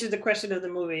answered the question of the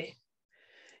movie,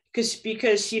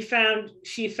 because she found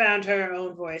her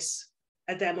own voice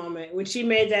at that moment when she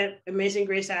made that Amazing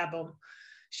Grace album.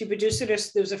 She produced it.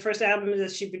 It was the first album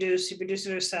that she produced. She produced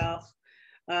it herself.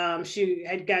 She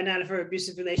had gotten out of her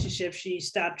abusive relationship. She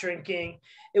stopped drinking.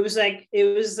 It was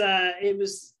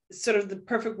sort of the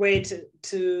perfect way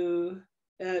to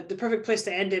the perfect place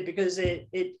to end it, because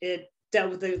it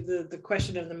dealt with the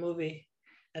question of the movie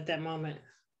at that moment.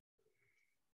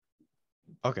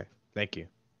 Okay, thank you.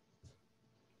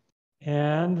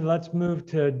 And let's move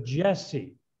to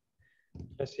Jesse.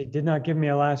 Jesse did not give me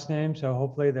a last name, so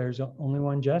hopefully there's only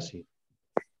one Jesse.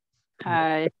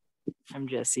 Hi, I'm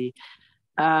Jesse.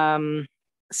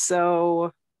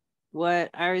 So what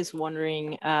I was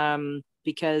wondering,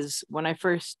 because when I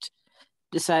first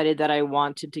decided that I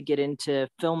wanted to get into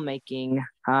filmmaking,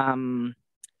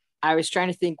 I was trying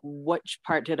to think which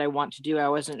part did I want to do. I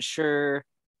wasn't sure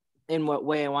in what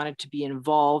way I wanted to be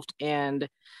involved. And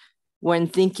when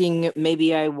thinking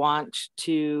maybe I want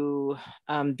to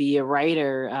be a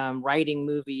writer, writing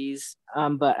movies,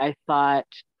 but I thought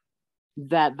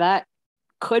that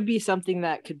could be something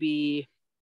that could be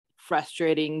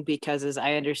frustrating, because as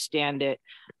I understand it,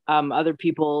 other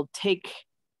people take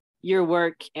your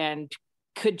work and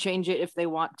could change it if they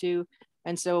want to.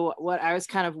 And so what I was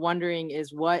kind of wondering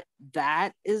is what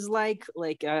that is like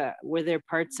were there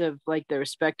parts of the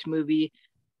Respect movie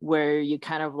where you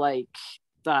kind of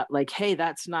thought hey,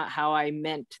 that's not how I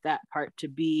meant that part to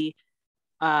be,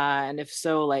 and if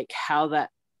so, how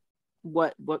that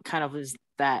what kind of is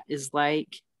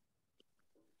like?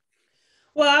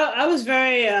 Well, I was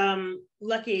very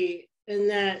lucky in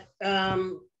that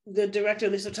the director,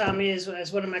 Lisa Tomei,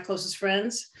 is one of my closest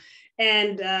friends.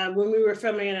 And when we were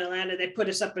filming in Atlanta, they put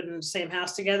us up in the same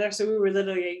house together. So we were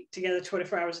literally together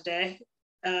 24 hours a day,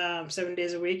 7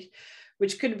 days a week,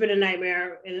 which could have been a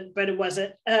nightmare, but it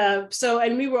wasn't.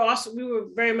 And we were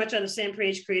very much on the same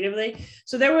page creatively.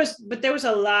 So there was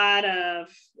a lot of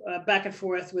back and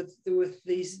forth with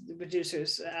these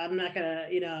producers. I'm not gonna,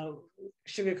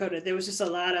 sugarcoat it. There was just a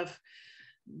lot of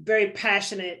very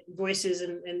passionate voices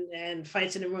and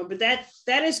fights in the room. But that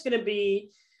is going to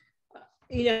be,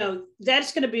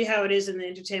 that's going to be how it is in the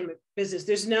entertainment business.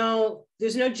 There's no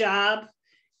job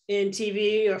in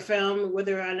TV or film,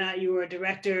 whether or not you are a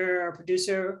director or a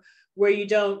producer, where you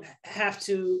don't have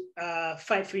to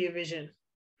fight for your vision.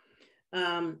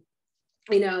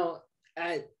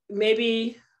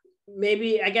 Maybe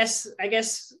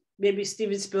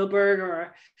Steven Spielberg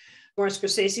Martin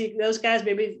Scorsese, those guys,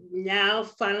 maybe now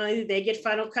finally they get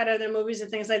final cut of their movies and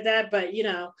things like that. But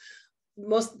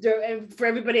for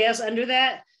everybody else under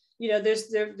that,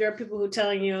 there are people who are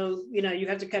telling you, you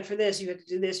have to cut for this, you have to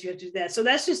do this, you have to do that. So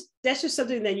that's just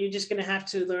something that you're just going to have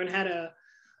to learn how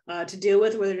to deal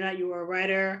with, whether or not you are a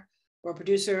writer or a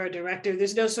producer or a director.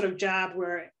 There's no sort of job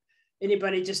where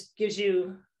anybody just gives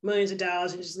you millions of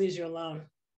dollars and just leaves you alone.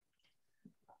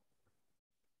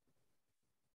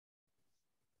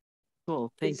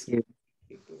 Cool, thank you.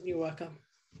 You're welcome.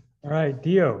 All right,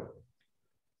 Dio.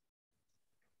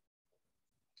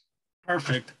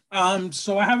 Perfect.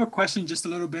 So I have a question just a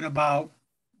little bit about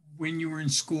when you were in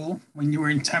school, when you were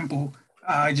in Temple.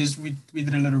 We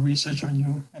did a little research on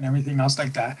you and everything else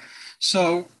like that.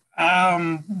 So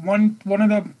one of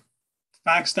the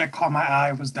facts that caught my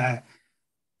eye was that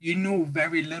you knew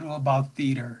very little about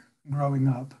theater growing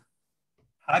up.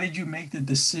 How did you make the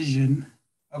decision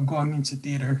of going into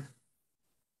theater?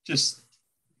 Just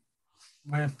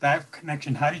with that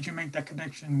connection, how did you make that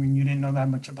connection when you didn't know that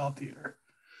much about theater?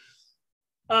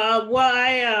 I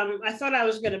thought I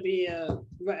was going to be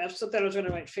I thought I was going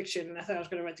to write fiction, and I thought I was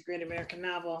going to write the Great American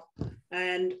Novel,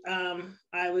 and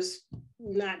I was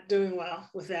not doing well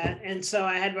with that, and so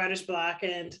I had writer's block,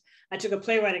 and I took a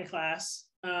playwriting class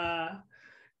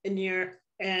in New York,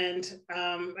 and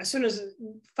as soon as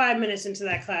 5 minutes into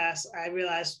that class, I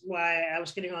realized why I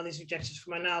was getting all these rejections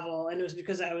for my novel, and it was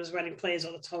because I was writing plays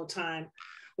all the whole time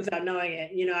without knowing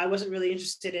it. I wasn't really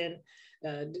interested in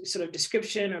sort of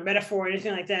description or metaphor or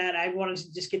anything like that. I wanted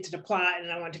to just get to the plot,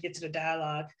 and I wanted to get to the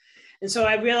dialogue. And so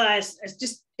I realized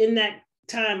just in that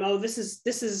time, oh, this is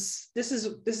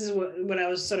what I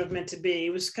was sort of meant to be.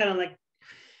 It was kind of like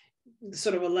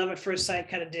sort of a love at first sight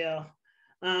kind of deal.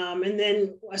 And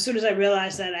then as soon as I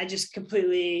realized that, I just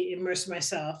completely immersed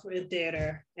myself in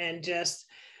theater and just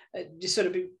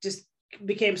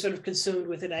became sort of consumed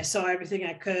with it. I saw everything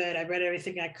I could. I read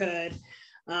everything I could.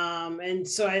 And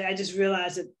so I just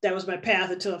realized that was my path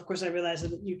until, of course, I realized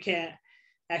that you can't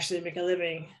actually make a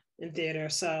living in theater.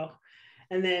 So,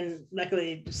 and then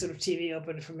luckily sort of TV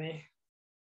opened for me.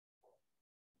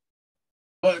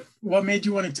 But what made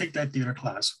you want to take that theater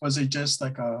class? Was it just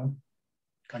like a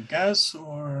guess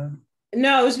or?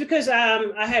 No, it was because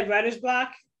I had writer's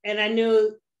block, and I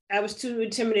knew I was too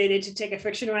intimidated to take a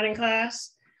fiction writing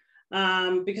class.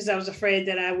 Because I was afraid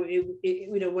that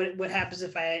what happens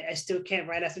if I still can't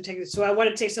write after taking this. So I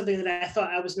wanted to take something that I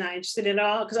thought I was not interested in at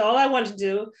all, because all I wanted to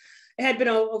do, it had been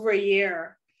over a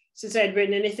year since I had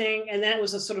written anything. And that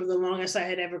was sort of the longest I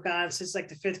had ever gone since like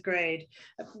the 5th grade,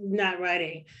 not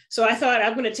writing. So I thought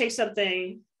I'm going to take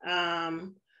something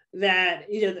that,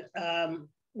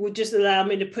 would just allow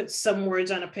me to put some words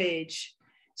on a page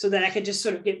so that I could just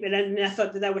sort of and I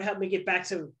thought that would help me get back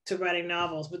to writing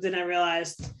novels. But then I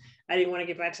realized I didn't want to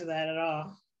get back to that at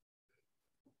all.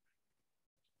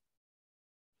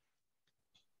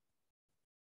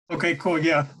 Okay, cool.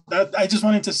 Yeah, I just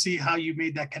wanted to see how you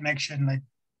made that connection, like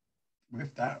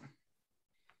with that.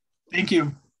 Thank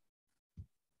you.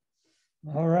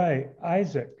 All right,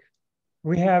 Isaac.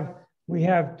 We have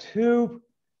two,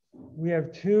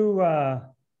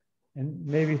 and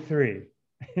maybe 3.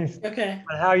 Okay.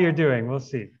 But how you're doing, we'll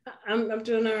see. I'm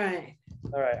doing all right.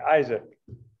 All right, Isaac.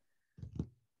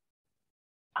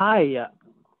 Hi,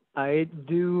 can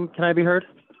I be heard?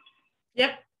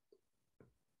 Yep.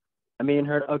 I'm being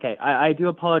heard? Okay, I do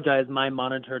apologize. My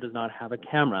monitor does not have a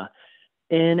camera.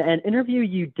 In an interview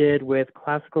you did with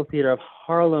Classical Theater of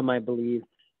Harlem, I believe,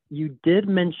 you did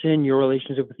mention your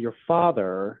relationship with your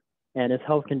father and his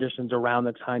health conditions around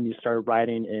the time you started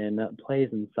writing in plays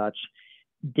and such.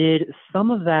 Did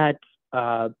some of that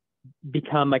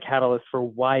become a catalyst for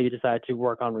why you decided to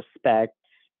work on Respect?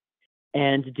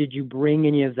 And did you bring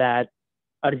any of that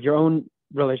out of your own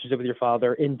relationship with your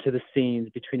father into the scenes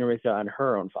between Aretha and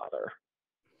her own father?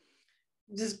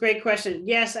 This is a great question.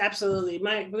 Yes, absolutely.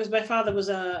 Because my father was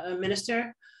a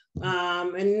minister,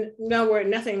 and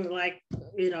nothing like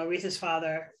Aretha's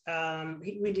father.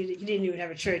 He didn't even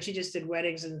have a church. He just did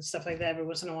weddings and stuff like that every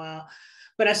once in a while.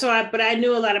 But I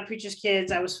knew a lot of preachers'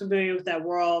 kids. I was familiar with that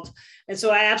world, and so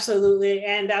I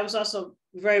was also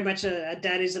very much a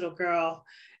daddy's little girl.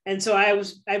 And so I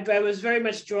was very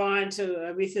much drawn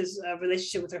to Aretha's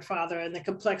relationship with her father and the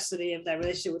complexity of that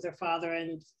relationship with her father.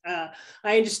 And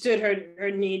I understood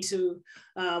her need to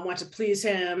want to please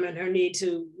him, and her need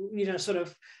to,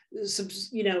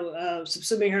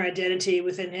 subsuming her identity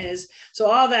within his. So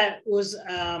all that was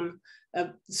I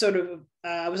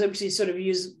was able to sort of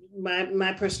use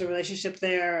my personal relationship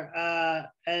there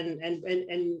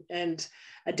and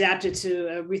adapt it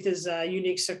to Aretha's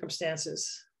unique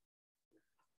circumstances.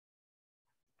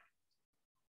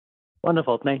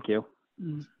 Wonderful. Thank you.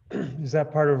 Is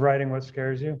that part of writing what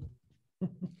scares you?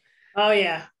 Oh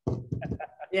yeah.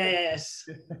 Yes.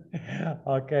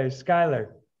 Okay, Skylar.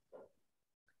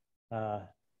 Hi,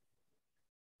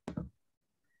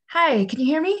 can you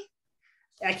hear me?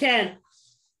 I can.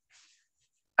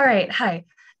 All right, hi.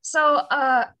 So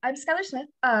I'm Skylar Smith,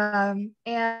 and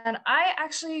I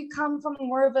actually come from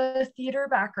more of a theater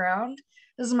background.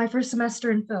 This is my first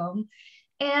semester in film.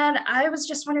 And I was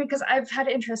just wondering, because I've had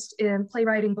interest in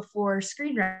playwriting before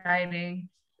screenwriting,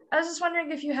 I was just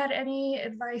wondering if you had any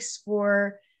advice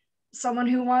for someone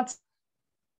who wants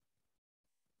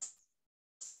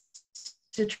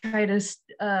to try to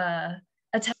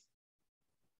attempt.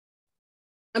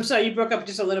 I'm sorry, you broke up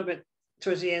just a little bit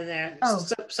towards the end there. Oh.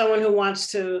 Someone who wants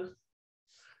to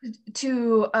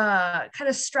kind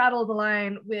of straddle the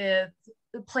line with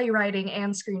playwriting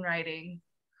and screenwriting.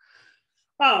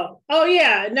 Oh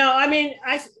yeah. No, I mean,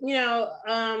 I'm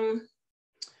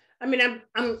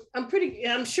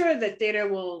sure that theater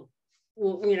will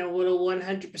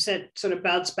 100% sort of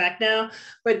bounce back now.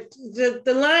 But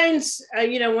the lines,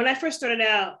 when I first started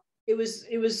out, it was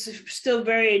still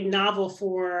very novel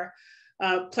for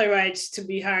playwrights to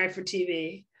be hired for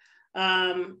TV.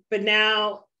 But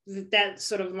now that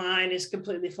sort of line is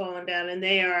completely fallen down, and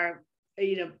they are,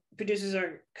 producers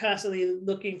are constantly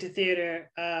looking to theater,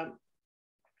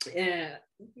 to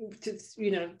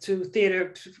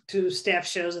theater, to staff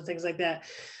shows and things like that,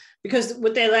 because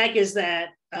what they like is that,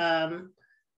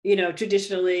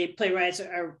 traditionally playwrights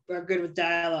are good with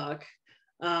dialogue.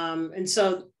 And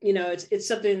so, it's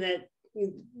something that,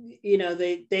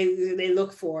 they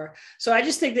look for. So I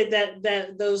just think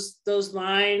that those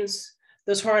lines,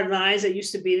 those hard lines that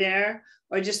used to be there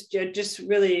are just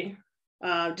really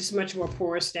just much more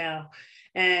porous now.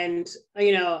 And,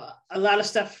 a lot of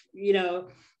stuff,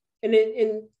 and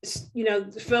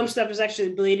the film stuff is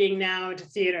actually bleeding now into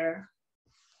theater.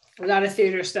 A lot of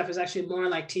theater stuff is actually more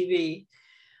like TV.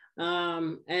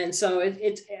 And so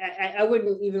I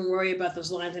wouldn't even worry about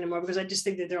those lines anymore, because I just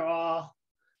think that they're all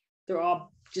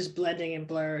just blending and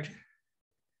blurred.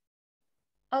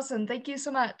 Awesome, thank you so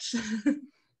much.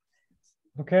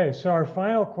 Okay, so our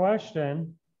final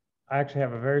question, I actually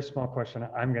have a very small question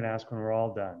I'm going to ask when we're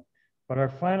all done. But our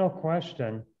final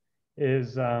question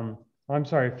is, I'm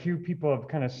sorry, a few people have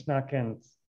kind of snuck in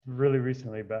really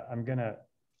recently, but I'm gonna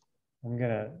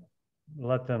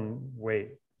let them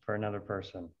wait for another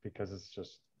person, because it's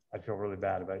just, I feel really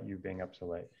bad about you being up so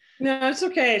late. No, it's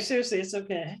okay. Seriously, it's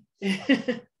okay.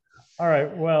 All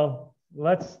right, well,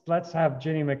 let's have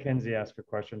Ginny McKenzie ask a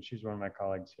question. She's one of my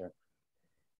colleagues here.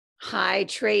 Hi,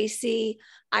 Tracy.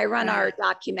 I run our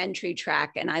documentary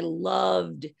track, and I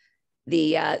loved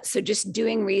so just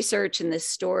doing research in this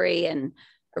story, and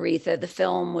Aretha, the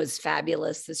film was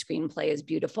fabulous. The screenplay is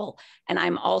beautiful. And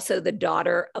I'm also the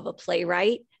daughter of a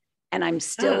playwright, and I'm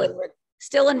still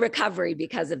in recovery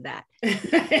because of that.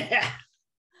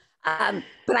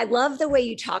 But I love the way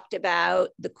you talked about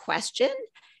the question.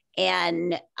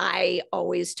 And I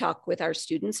always talk with our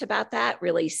students about that,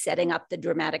 really setting up the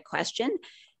dramatic question.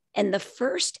 And the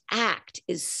first act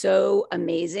is so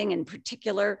amazing, in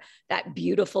particular, that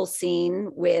beautiful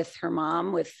scene with her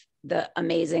mom, with the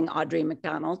amazing Audrey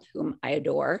McDonald, whom I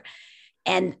adore.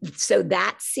 And so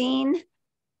that scene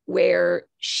where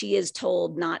she is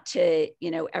told not to,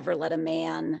 ever let a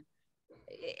man,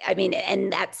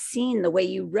 and that scene, the way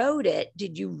you wrote it,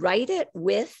 did you write it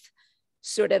with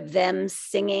sort of them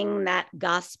singing that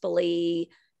gospel-y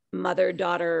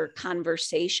mother-daughter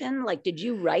conversation? Like, did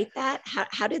you write that?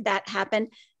 How did that happen?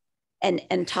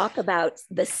 And talk about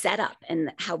the setup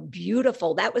and how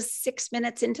beautiful that was 6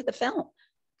 minutes into the film.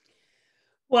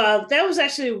 Well, that was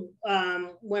actually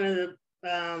one of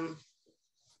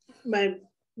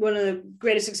the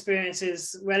greatest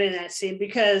experiences writing that scene,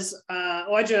 because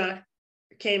Audra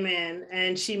came in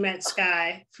and she met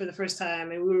Sky for the first time,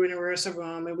 and we were in a rehearsal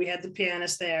room and we had the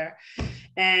pianist there.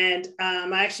 And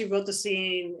I actually wrote the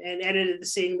scene and edited the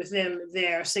scene with them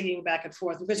there singing back and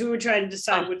forth, because we were trying to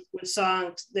decide what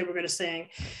songs they were going to sing.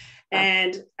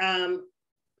 And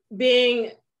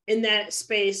being in that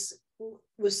space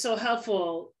was so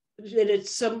helpful, and it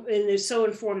so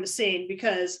informed the scene,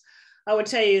 because I would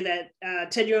tell you that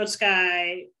 10-year-old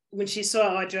Sky, when she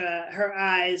saw Audra, her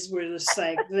eyes were just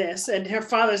like this, and her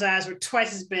father's eyes were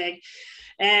twice as big.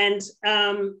 And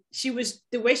the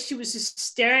way she was just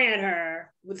staring at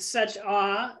her with such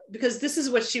awe, because this is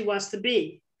what she wants to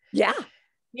be. Yeah.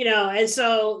 And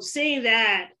so seeing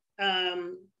that,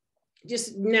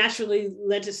 just naturally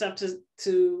lent itself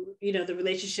to the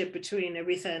relationship between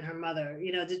Aretha and her mother.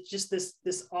 Just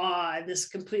this awe and this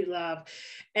complete love.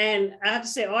 And I have to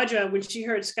say, Audra, when she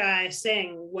heard Sky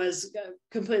sing, was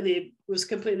completely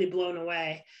blown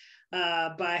away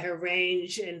by her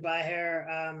range and by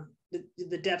her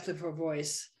the depth of her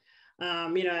voice.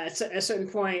 At a certain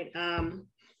point,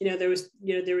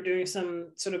 they were doing some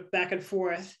sort of back and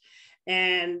forth,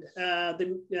 and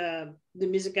the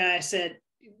music guy said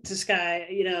to Sky,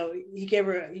 he gave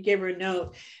her a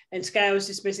note, and Sky was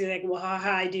just basically like, well, how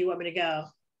high do you want me to go?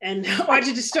 And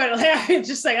Audrey just started laughing,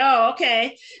 just like, oh,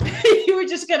 okay. You were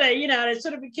just gonna, and it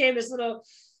sort of became this little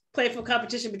playful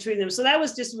competition between them. So that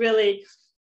was just really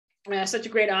such a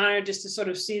great honor just to sort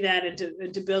of see that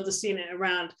and to build the scene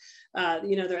around,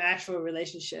 their actual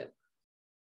relationship.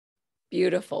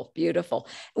 Beautiful, beautiful.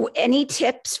 Any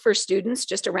tips for students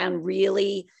just around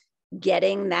really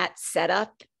getting that set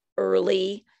up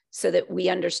early so that we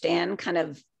understand kind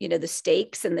of, the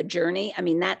stakes and the journey? I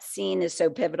mean, that scene is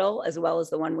so pivotal, as well as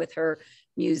the one with her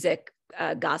music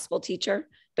gospel teacher.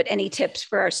 But any tips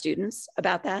for our students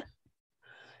about that?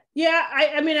 Yeah,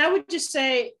 I mean, I would just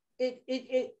say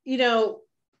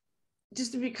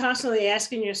just to be constantly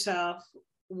asking yourself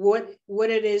what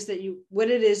it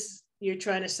is you're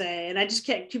trying to say. And I just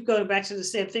can't keep going back to the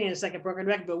same thing. It's like a broken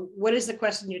record, but what is the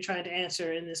question you're trying to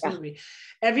answer in this movie?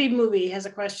 Every movie has a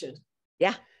question.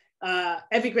 Yeah.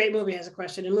 Every great movie has a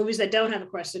question, and movies that don't have a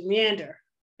question meander.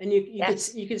 And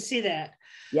you can see that.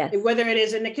 Yes. Whether it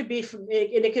is, and it could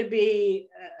be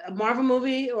a Marvel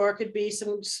movie, or it could be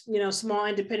some, small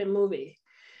independent movie.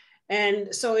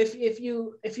 And so if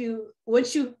you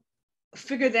once you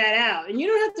figure that out, and you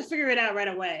don't have to figure it out right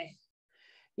away,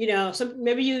 so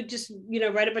maybe you just,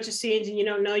 write a bunch of scenes and you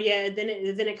don't know yet, and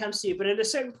then it comes to you. But at a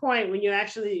certain point, when you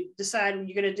actually decide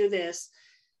you're going to do this,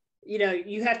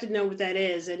 you have to know what that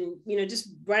is, and, just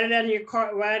write it on your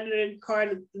card,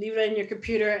 leave it on your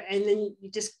computer, and then you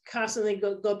just constantly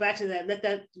go back to that. Let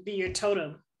that be your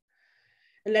totem,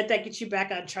 and let that get you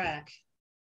back on track.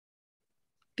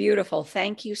 Beautiful.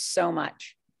 Thank you so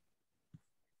much.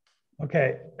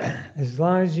 Okay, as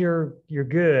long as you're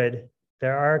good,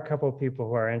 there are a couple of people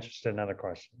who are interested in other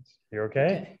questions. You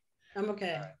okay? I'm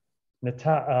okay.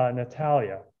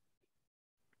 Natalia.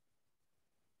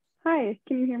 Hi,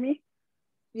 can you hear me?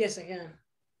 Yes, I can.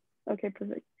 Okay,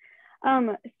 perfect.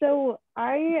 So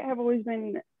I have always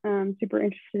been super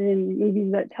interested in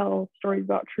movies that tell stories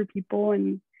about true people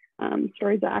and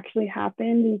stories that actually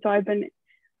happened. And so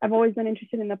I've always been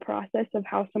interested in the process of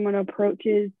how someone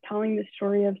approaches telling the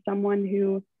story of someone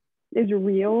who is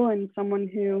real and someone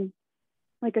who,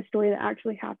 like, a story that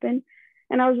actually happened.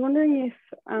 And I was wondering if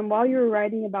while you were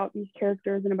writing about these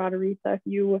characters and about Aretha,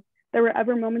 if there were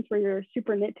ever moments where you're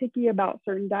super nitpicky about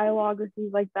certain dialogue or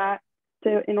things like that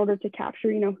in order to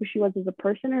capture, who she was as a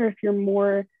person, or if you're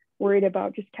more worried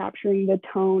about just capturing the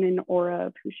tone and aura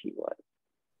of who she was.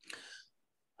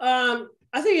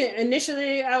 I think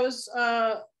initially I was,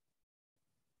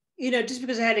 just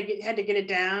because I had to get it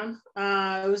down.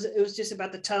 It was just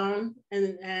about the tone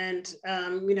and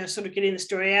sort of getting the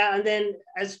story out. And then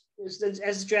as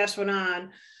the drafts went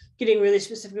on, getting really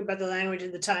specific about the language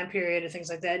and the time period and things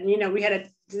like that. And we had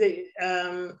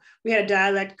a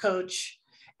dialect coach,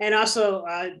 and also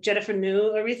Jennifer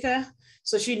knew Aretha,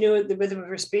 so she knew the rhythm of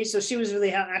her speech. So she was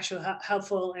really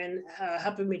helpful in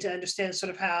helping me to understand sort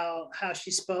of how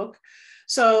she spoke.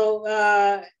 So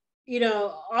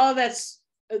all of that's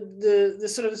the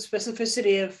sort of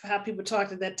specificity of how people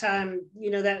talked at that time.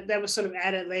 That was sort of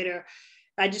added later.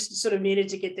 I just sort of needed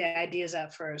to get the ideas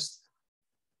out first.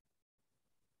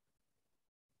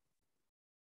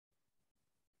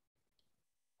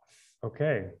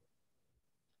 Okay.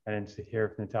 I didn't hear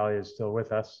if Natalia is still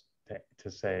with us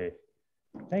to say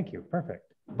thank you.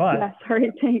 Perfect. But yeah,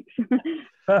 sorry, thanks.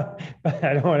 but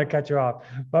I don't want to cut you off.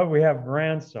 But we have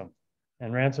Ransom.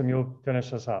 And Ransom, you'll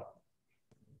finish us up.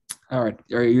 All right.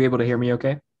 Are you able to hear me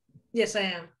okay? Yes, I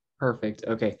am. Perfect.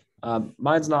 Okay.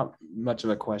 Mine's not much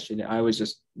of a question. I was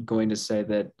just going to say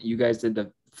that you guys did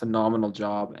a phenomenal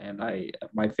job. And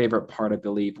my favorite part, I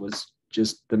believe, was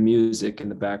just the music in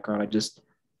the background.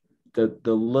 The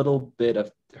little bit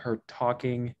of her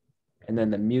talking and then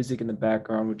the music in the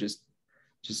background would just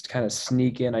kind of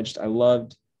sneak in. I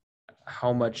loved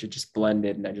how much it just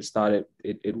blended, and I just thought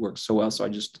it worked so well. So I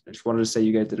just wanted to say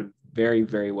you guys did a very,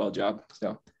 very well job.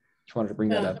 So just wanted to bring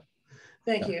that up.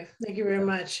 Thank you. Thank you very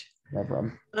much. No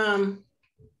problem.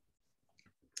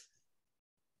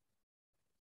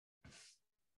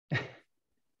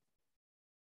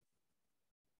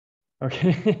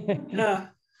 Okay.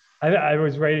 I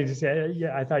was ready to say,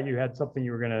 yeah, I thought you had something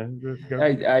you were going to go.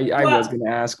 I was going to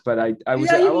ask, but I was.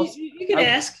 Yeah, I was you can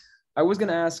ask. I was going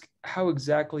to ask how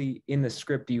exactly in the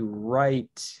script do you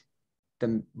write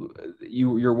them?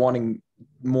 You're wanting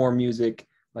more music.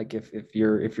 Like if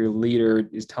your leader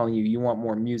is telling you want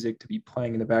more music to be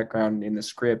playing in the background in the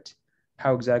script,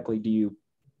 how exactly do you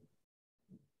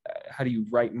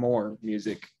write more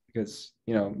music? Because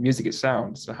music is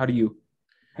sound. So how do you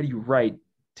write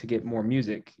to get more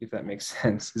music, if that makes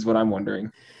sense, is what I'm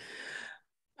wondering.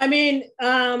 I mean,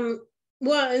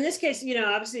 well, in this case,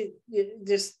 obviously,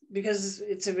 just because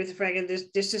it's Aretha Franklin,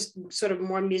 there's just sort of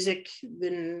more music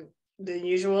than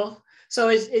usual. So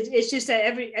it's just that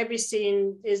every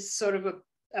scene is sort of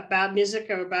about music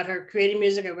or about her creating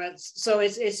music or so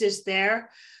it's just there.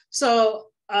 So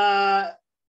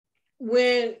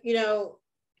when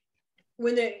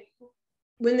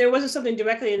there wasn't something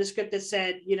directly in the script that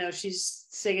said, she's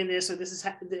singing this or this is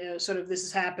this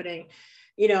is happening,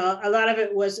 a lot of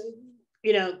it was,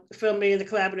 filming in the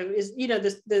collaborative is,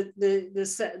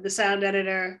 the sound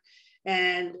editor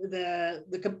and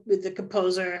the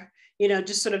composer,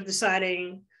 just sort of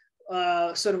deciding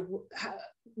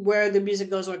where the music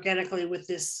goes organically with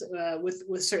this,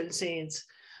 with certain scenes.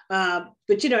 But,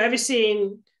 every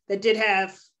scene that did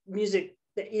have music,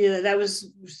 that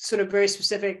was sort of very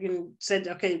specific and said,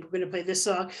 okay, we're going to play this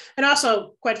song. And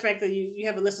also, quite frankly, you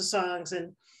have a list of songs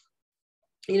and,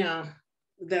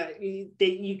 that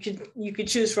you could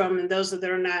choose from, and those that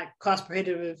are not cost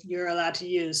prohibitive, you're allowed to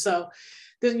use. So,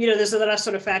 there's a lot of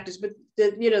sort of factors, but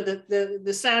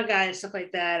the sound guy and stuff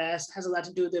like that has a lot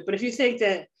to do with it. But if you think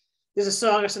that there's a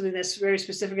song or something that's very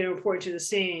specific and important to the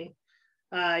scene,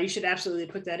 you should absolutely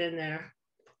put that in there,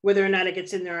 whether or not it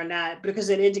gets in there or not, because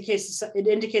it indicates to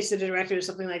the director or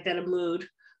something like that, a mood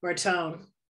or a tone.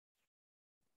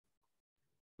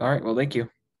 All right. Well, thank you.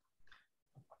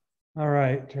 All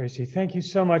right, Tracey, thank you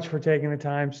so much for taking the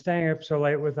time, staying up so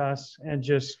late with us, and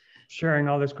just sharing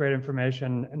all this great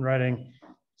information and writing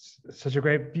such a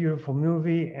great, beautiful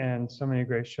movie and so many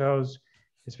great shows.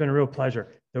 It's been a real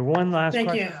pleasure. The one last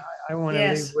question I want to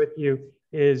leave with you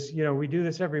is, we do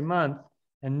this every month,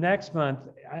 and next month,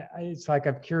 it's like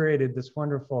I've curated this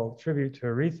wonderful tribute to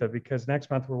Aretha, because next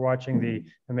month we're watching the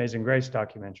Amazing Grace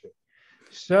documentary.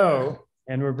 So,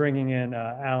 and we're bringing in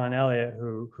Alan Elliott,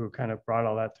 who kind of brought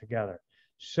all that together.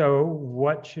 So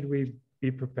what should we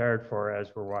be prepared for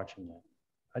as we're watching that?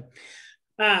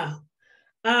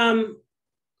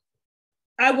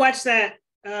 I watched that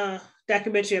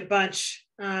documentary a bunch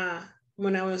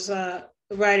when I was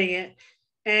writing it.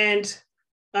 And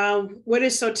what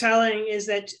is so telling is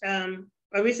that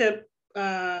Aretha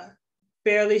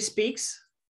barely speaks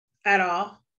at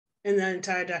all in the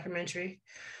entire documentary.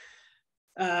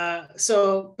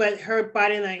 But her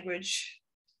body language,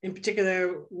 in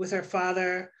particular with her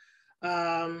father,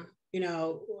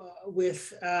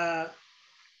 with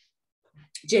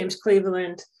James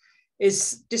Cleveland,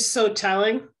 is just so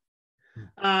telling.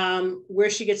 Where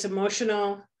she gets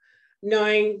emotional,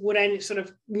 knowing what I sort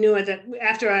of knew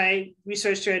after I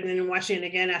researched her and then watching it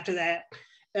again after that.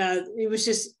 It was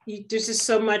just, there's just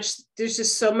so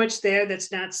much there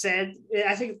that's not said.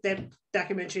 I think that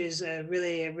documentary is a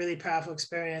really powerful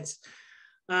experience.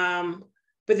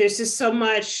 But there's just so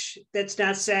much that's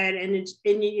not said, and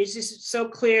it's just so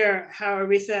clear how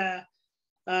Aretha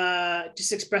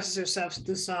just expresses herself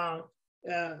through song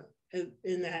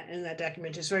in that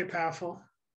documentary. It's very powerful.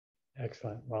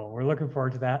 Excellent. Well, we're looking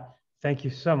forward to that. Thank you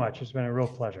so much. It's been a real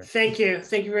pleasure. Thank you.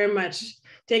 Thank you very much.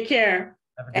 Take care.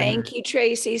 Thank you,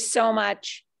 Tracey, so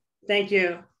much. Thank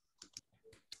you.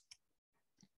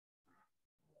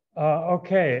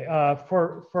 Okay,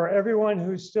 for everyone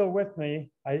who's still with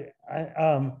me,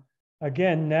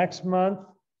 again, next month,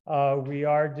 we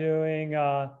are doing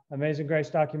Amazing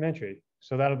Grace documentary.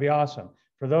 So that'll be awesome.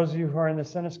 For those of you who are in the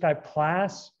CineSkype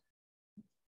class,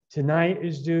 tonight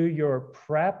is due your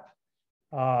prep.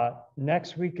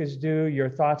 Next week is due your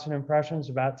thoughts and impressions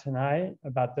about tonight,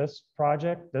 about this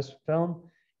project, this film.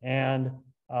 And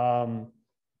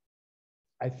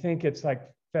I think it's like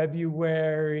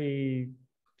February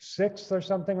 6th or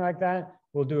something like that.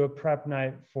 We'll do a prep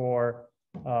night for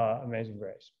Amazing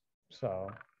Grace. So,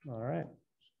 all right,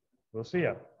 we'll see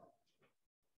you.